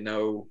 I didn't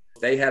know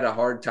they had a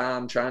hard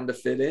time trying to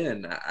fit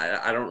in.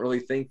 I don't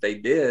really think they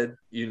did.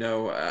 You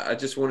know, I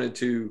just wanted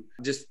to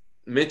just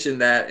mention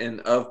that in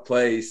Of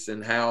Place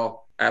and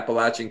how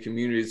Appalachian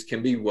communities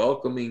can be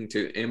welcoming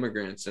to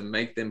immigrants and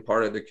make them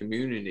part of the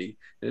community.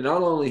 And it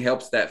not only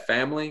helps that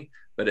family,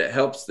 but it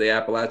helps the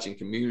Appalachian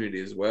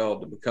community as well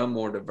to become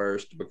more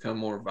diverse, to become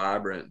more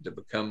vibrant, to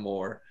become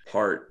more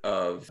part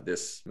of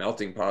this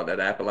melting pot that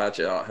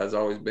Appalachia has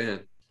always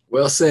been.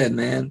 Well said,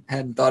 man.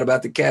 Hadn't thought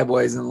about the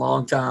Cowboys in a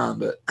long time,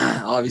 but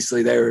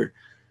obviously they were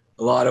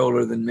a lot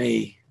older than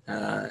me.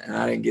 And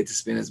I didn't get to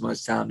spend as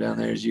much time down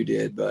there as you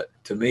did. But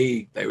to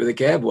me, they were the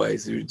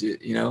Cowboys. They were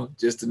just, you know,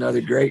 just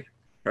another great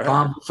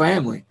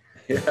family.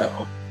 Yeah.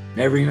 So,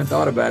 never even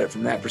thought about it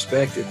from that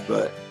perspective.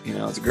 But, you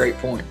know, it's a great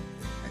point.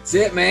 That's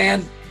it,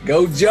 man.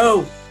 Go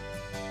Joe.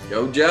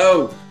 Go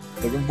Joe.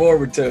 Looking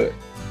forward to it.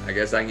 I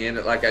guess I can end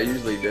it like I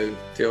usually do.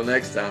 Till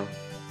next time.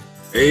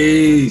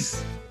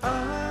 Peace.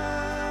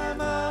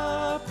 I'm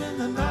up in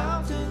the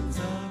mountains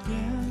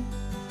again.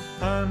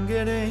 I'm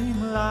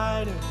getting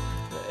lighter.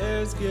 The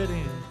air's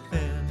getting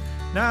thin.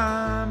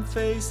 Now I'm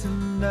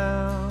facing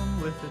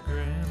down with a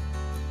grin.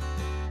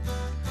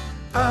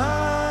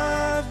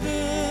 I've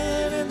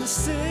been in the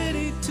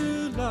city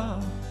too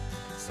long.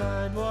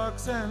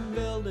 Sidewalks and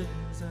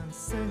buildings and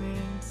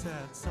singing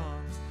sad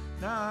songs.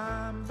 Now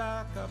I'm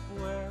back up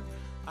where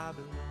I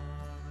belong,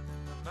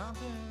 in the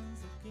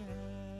mountains again.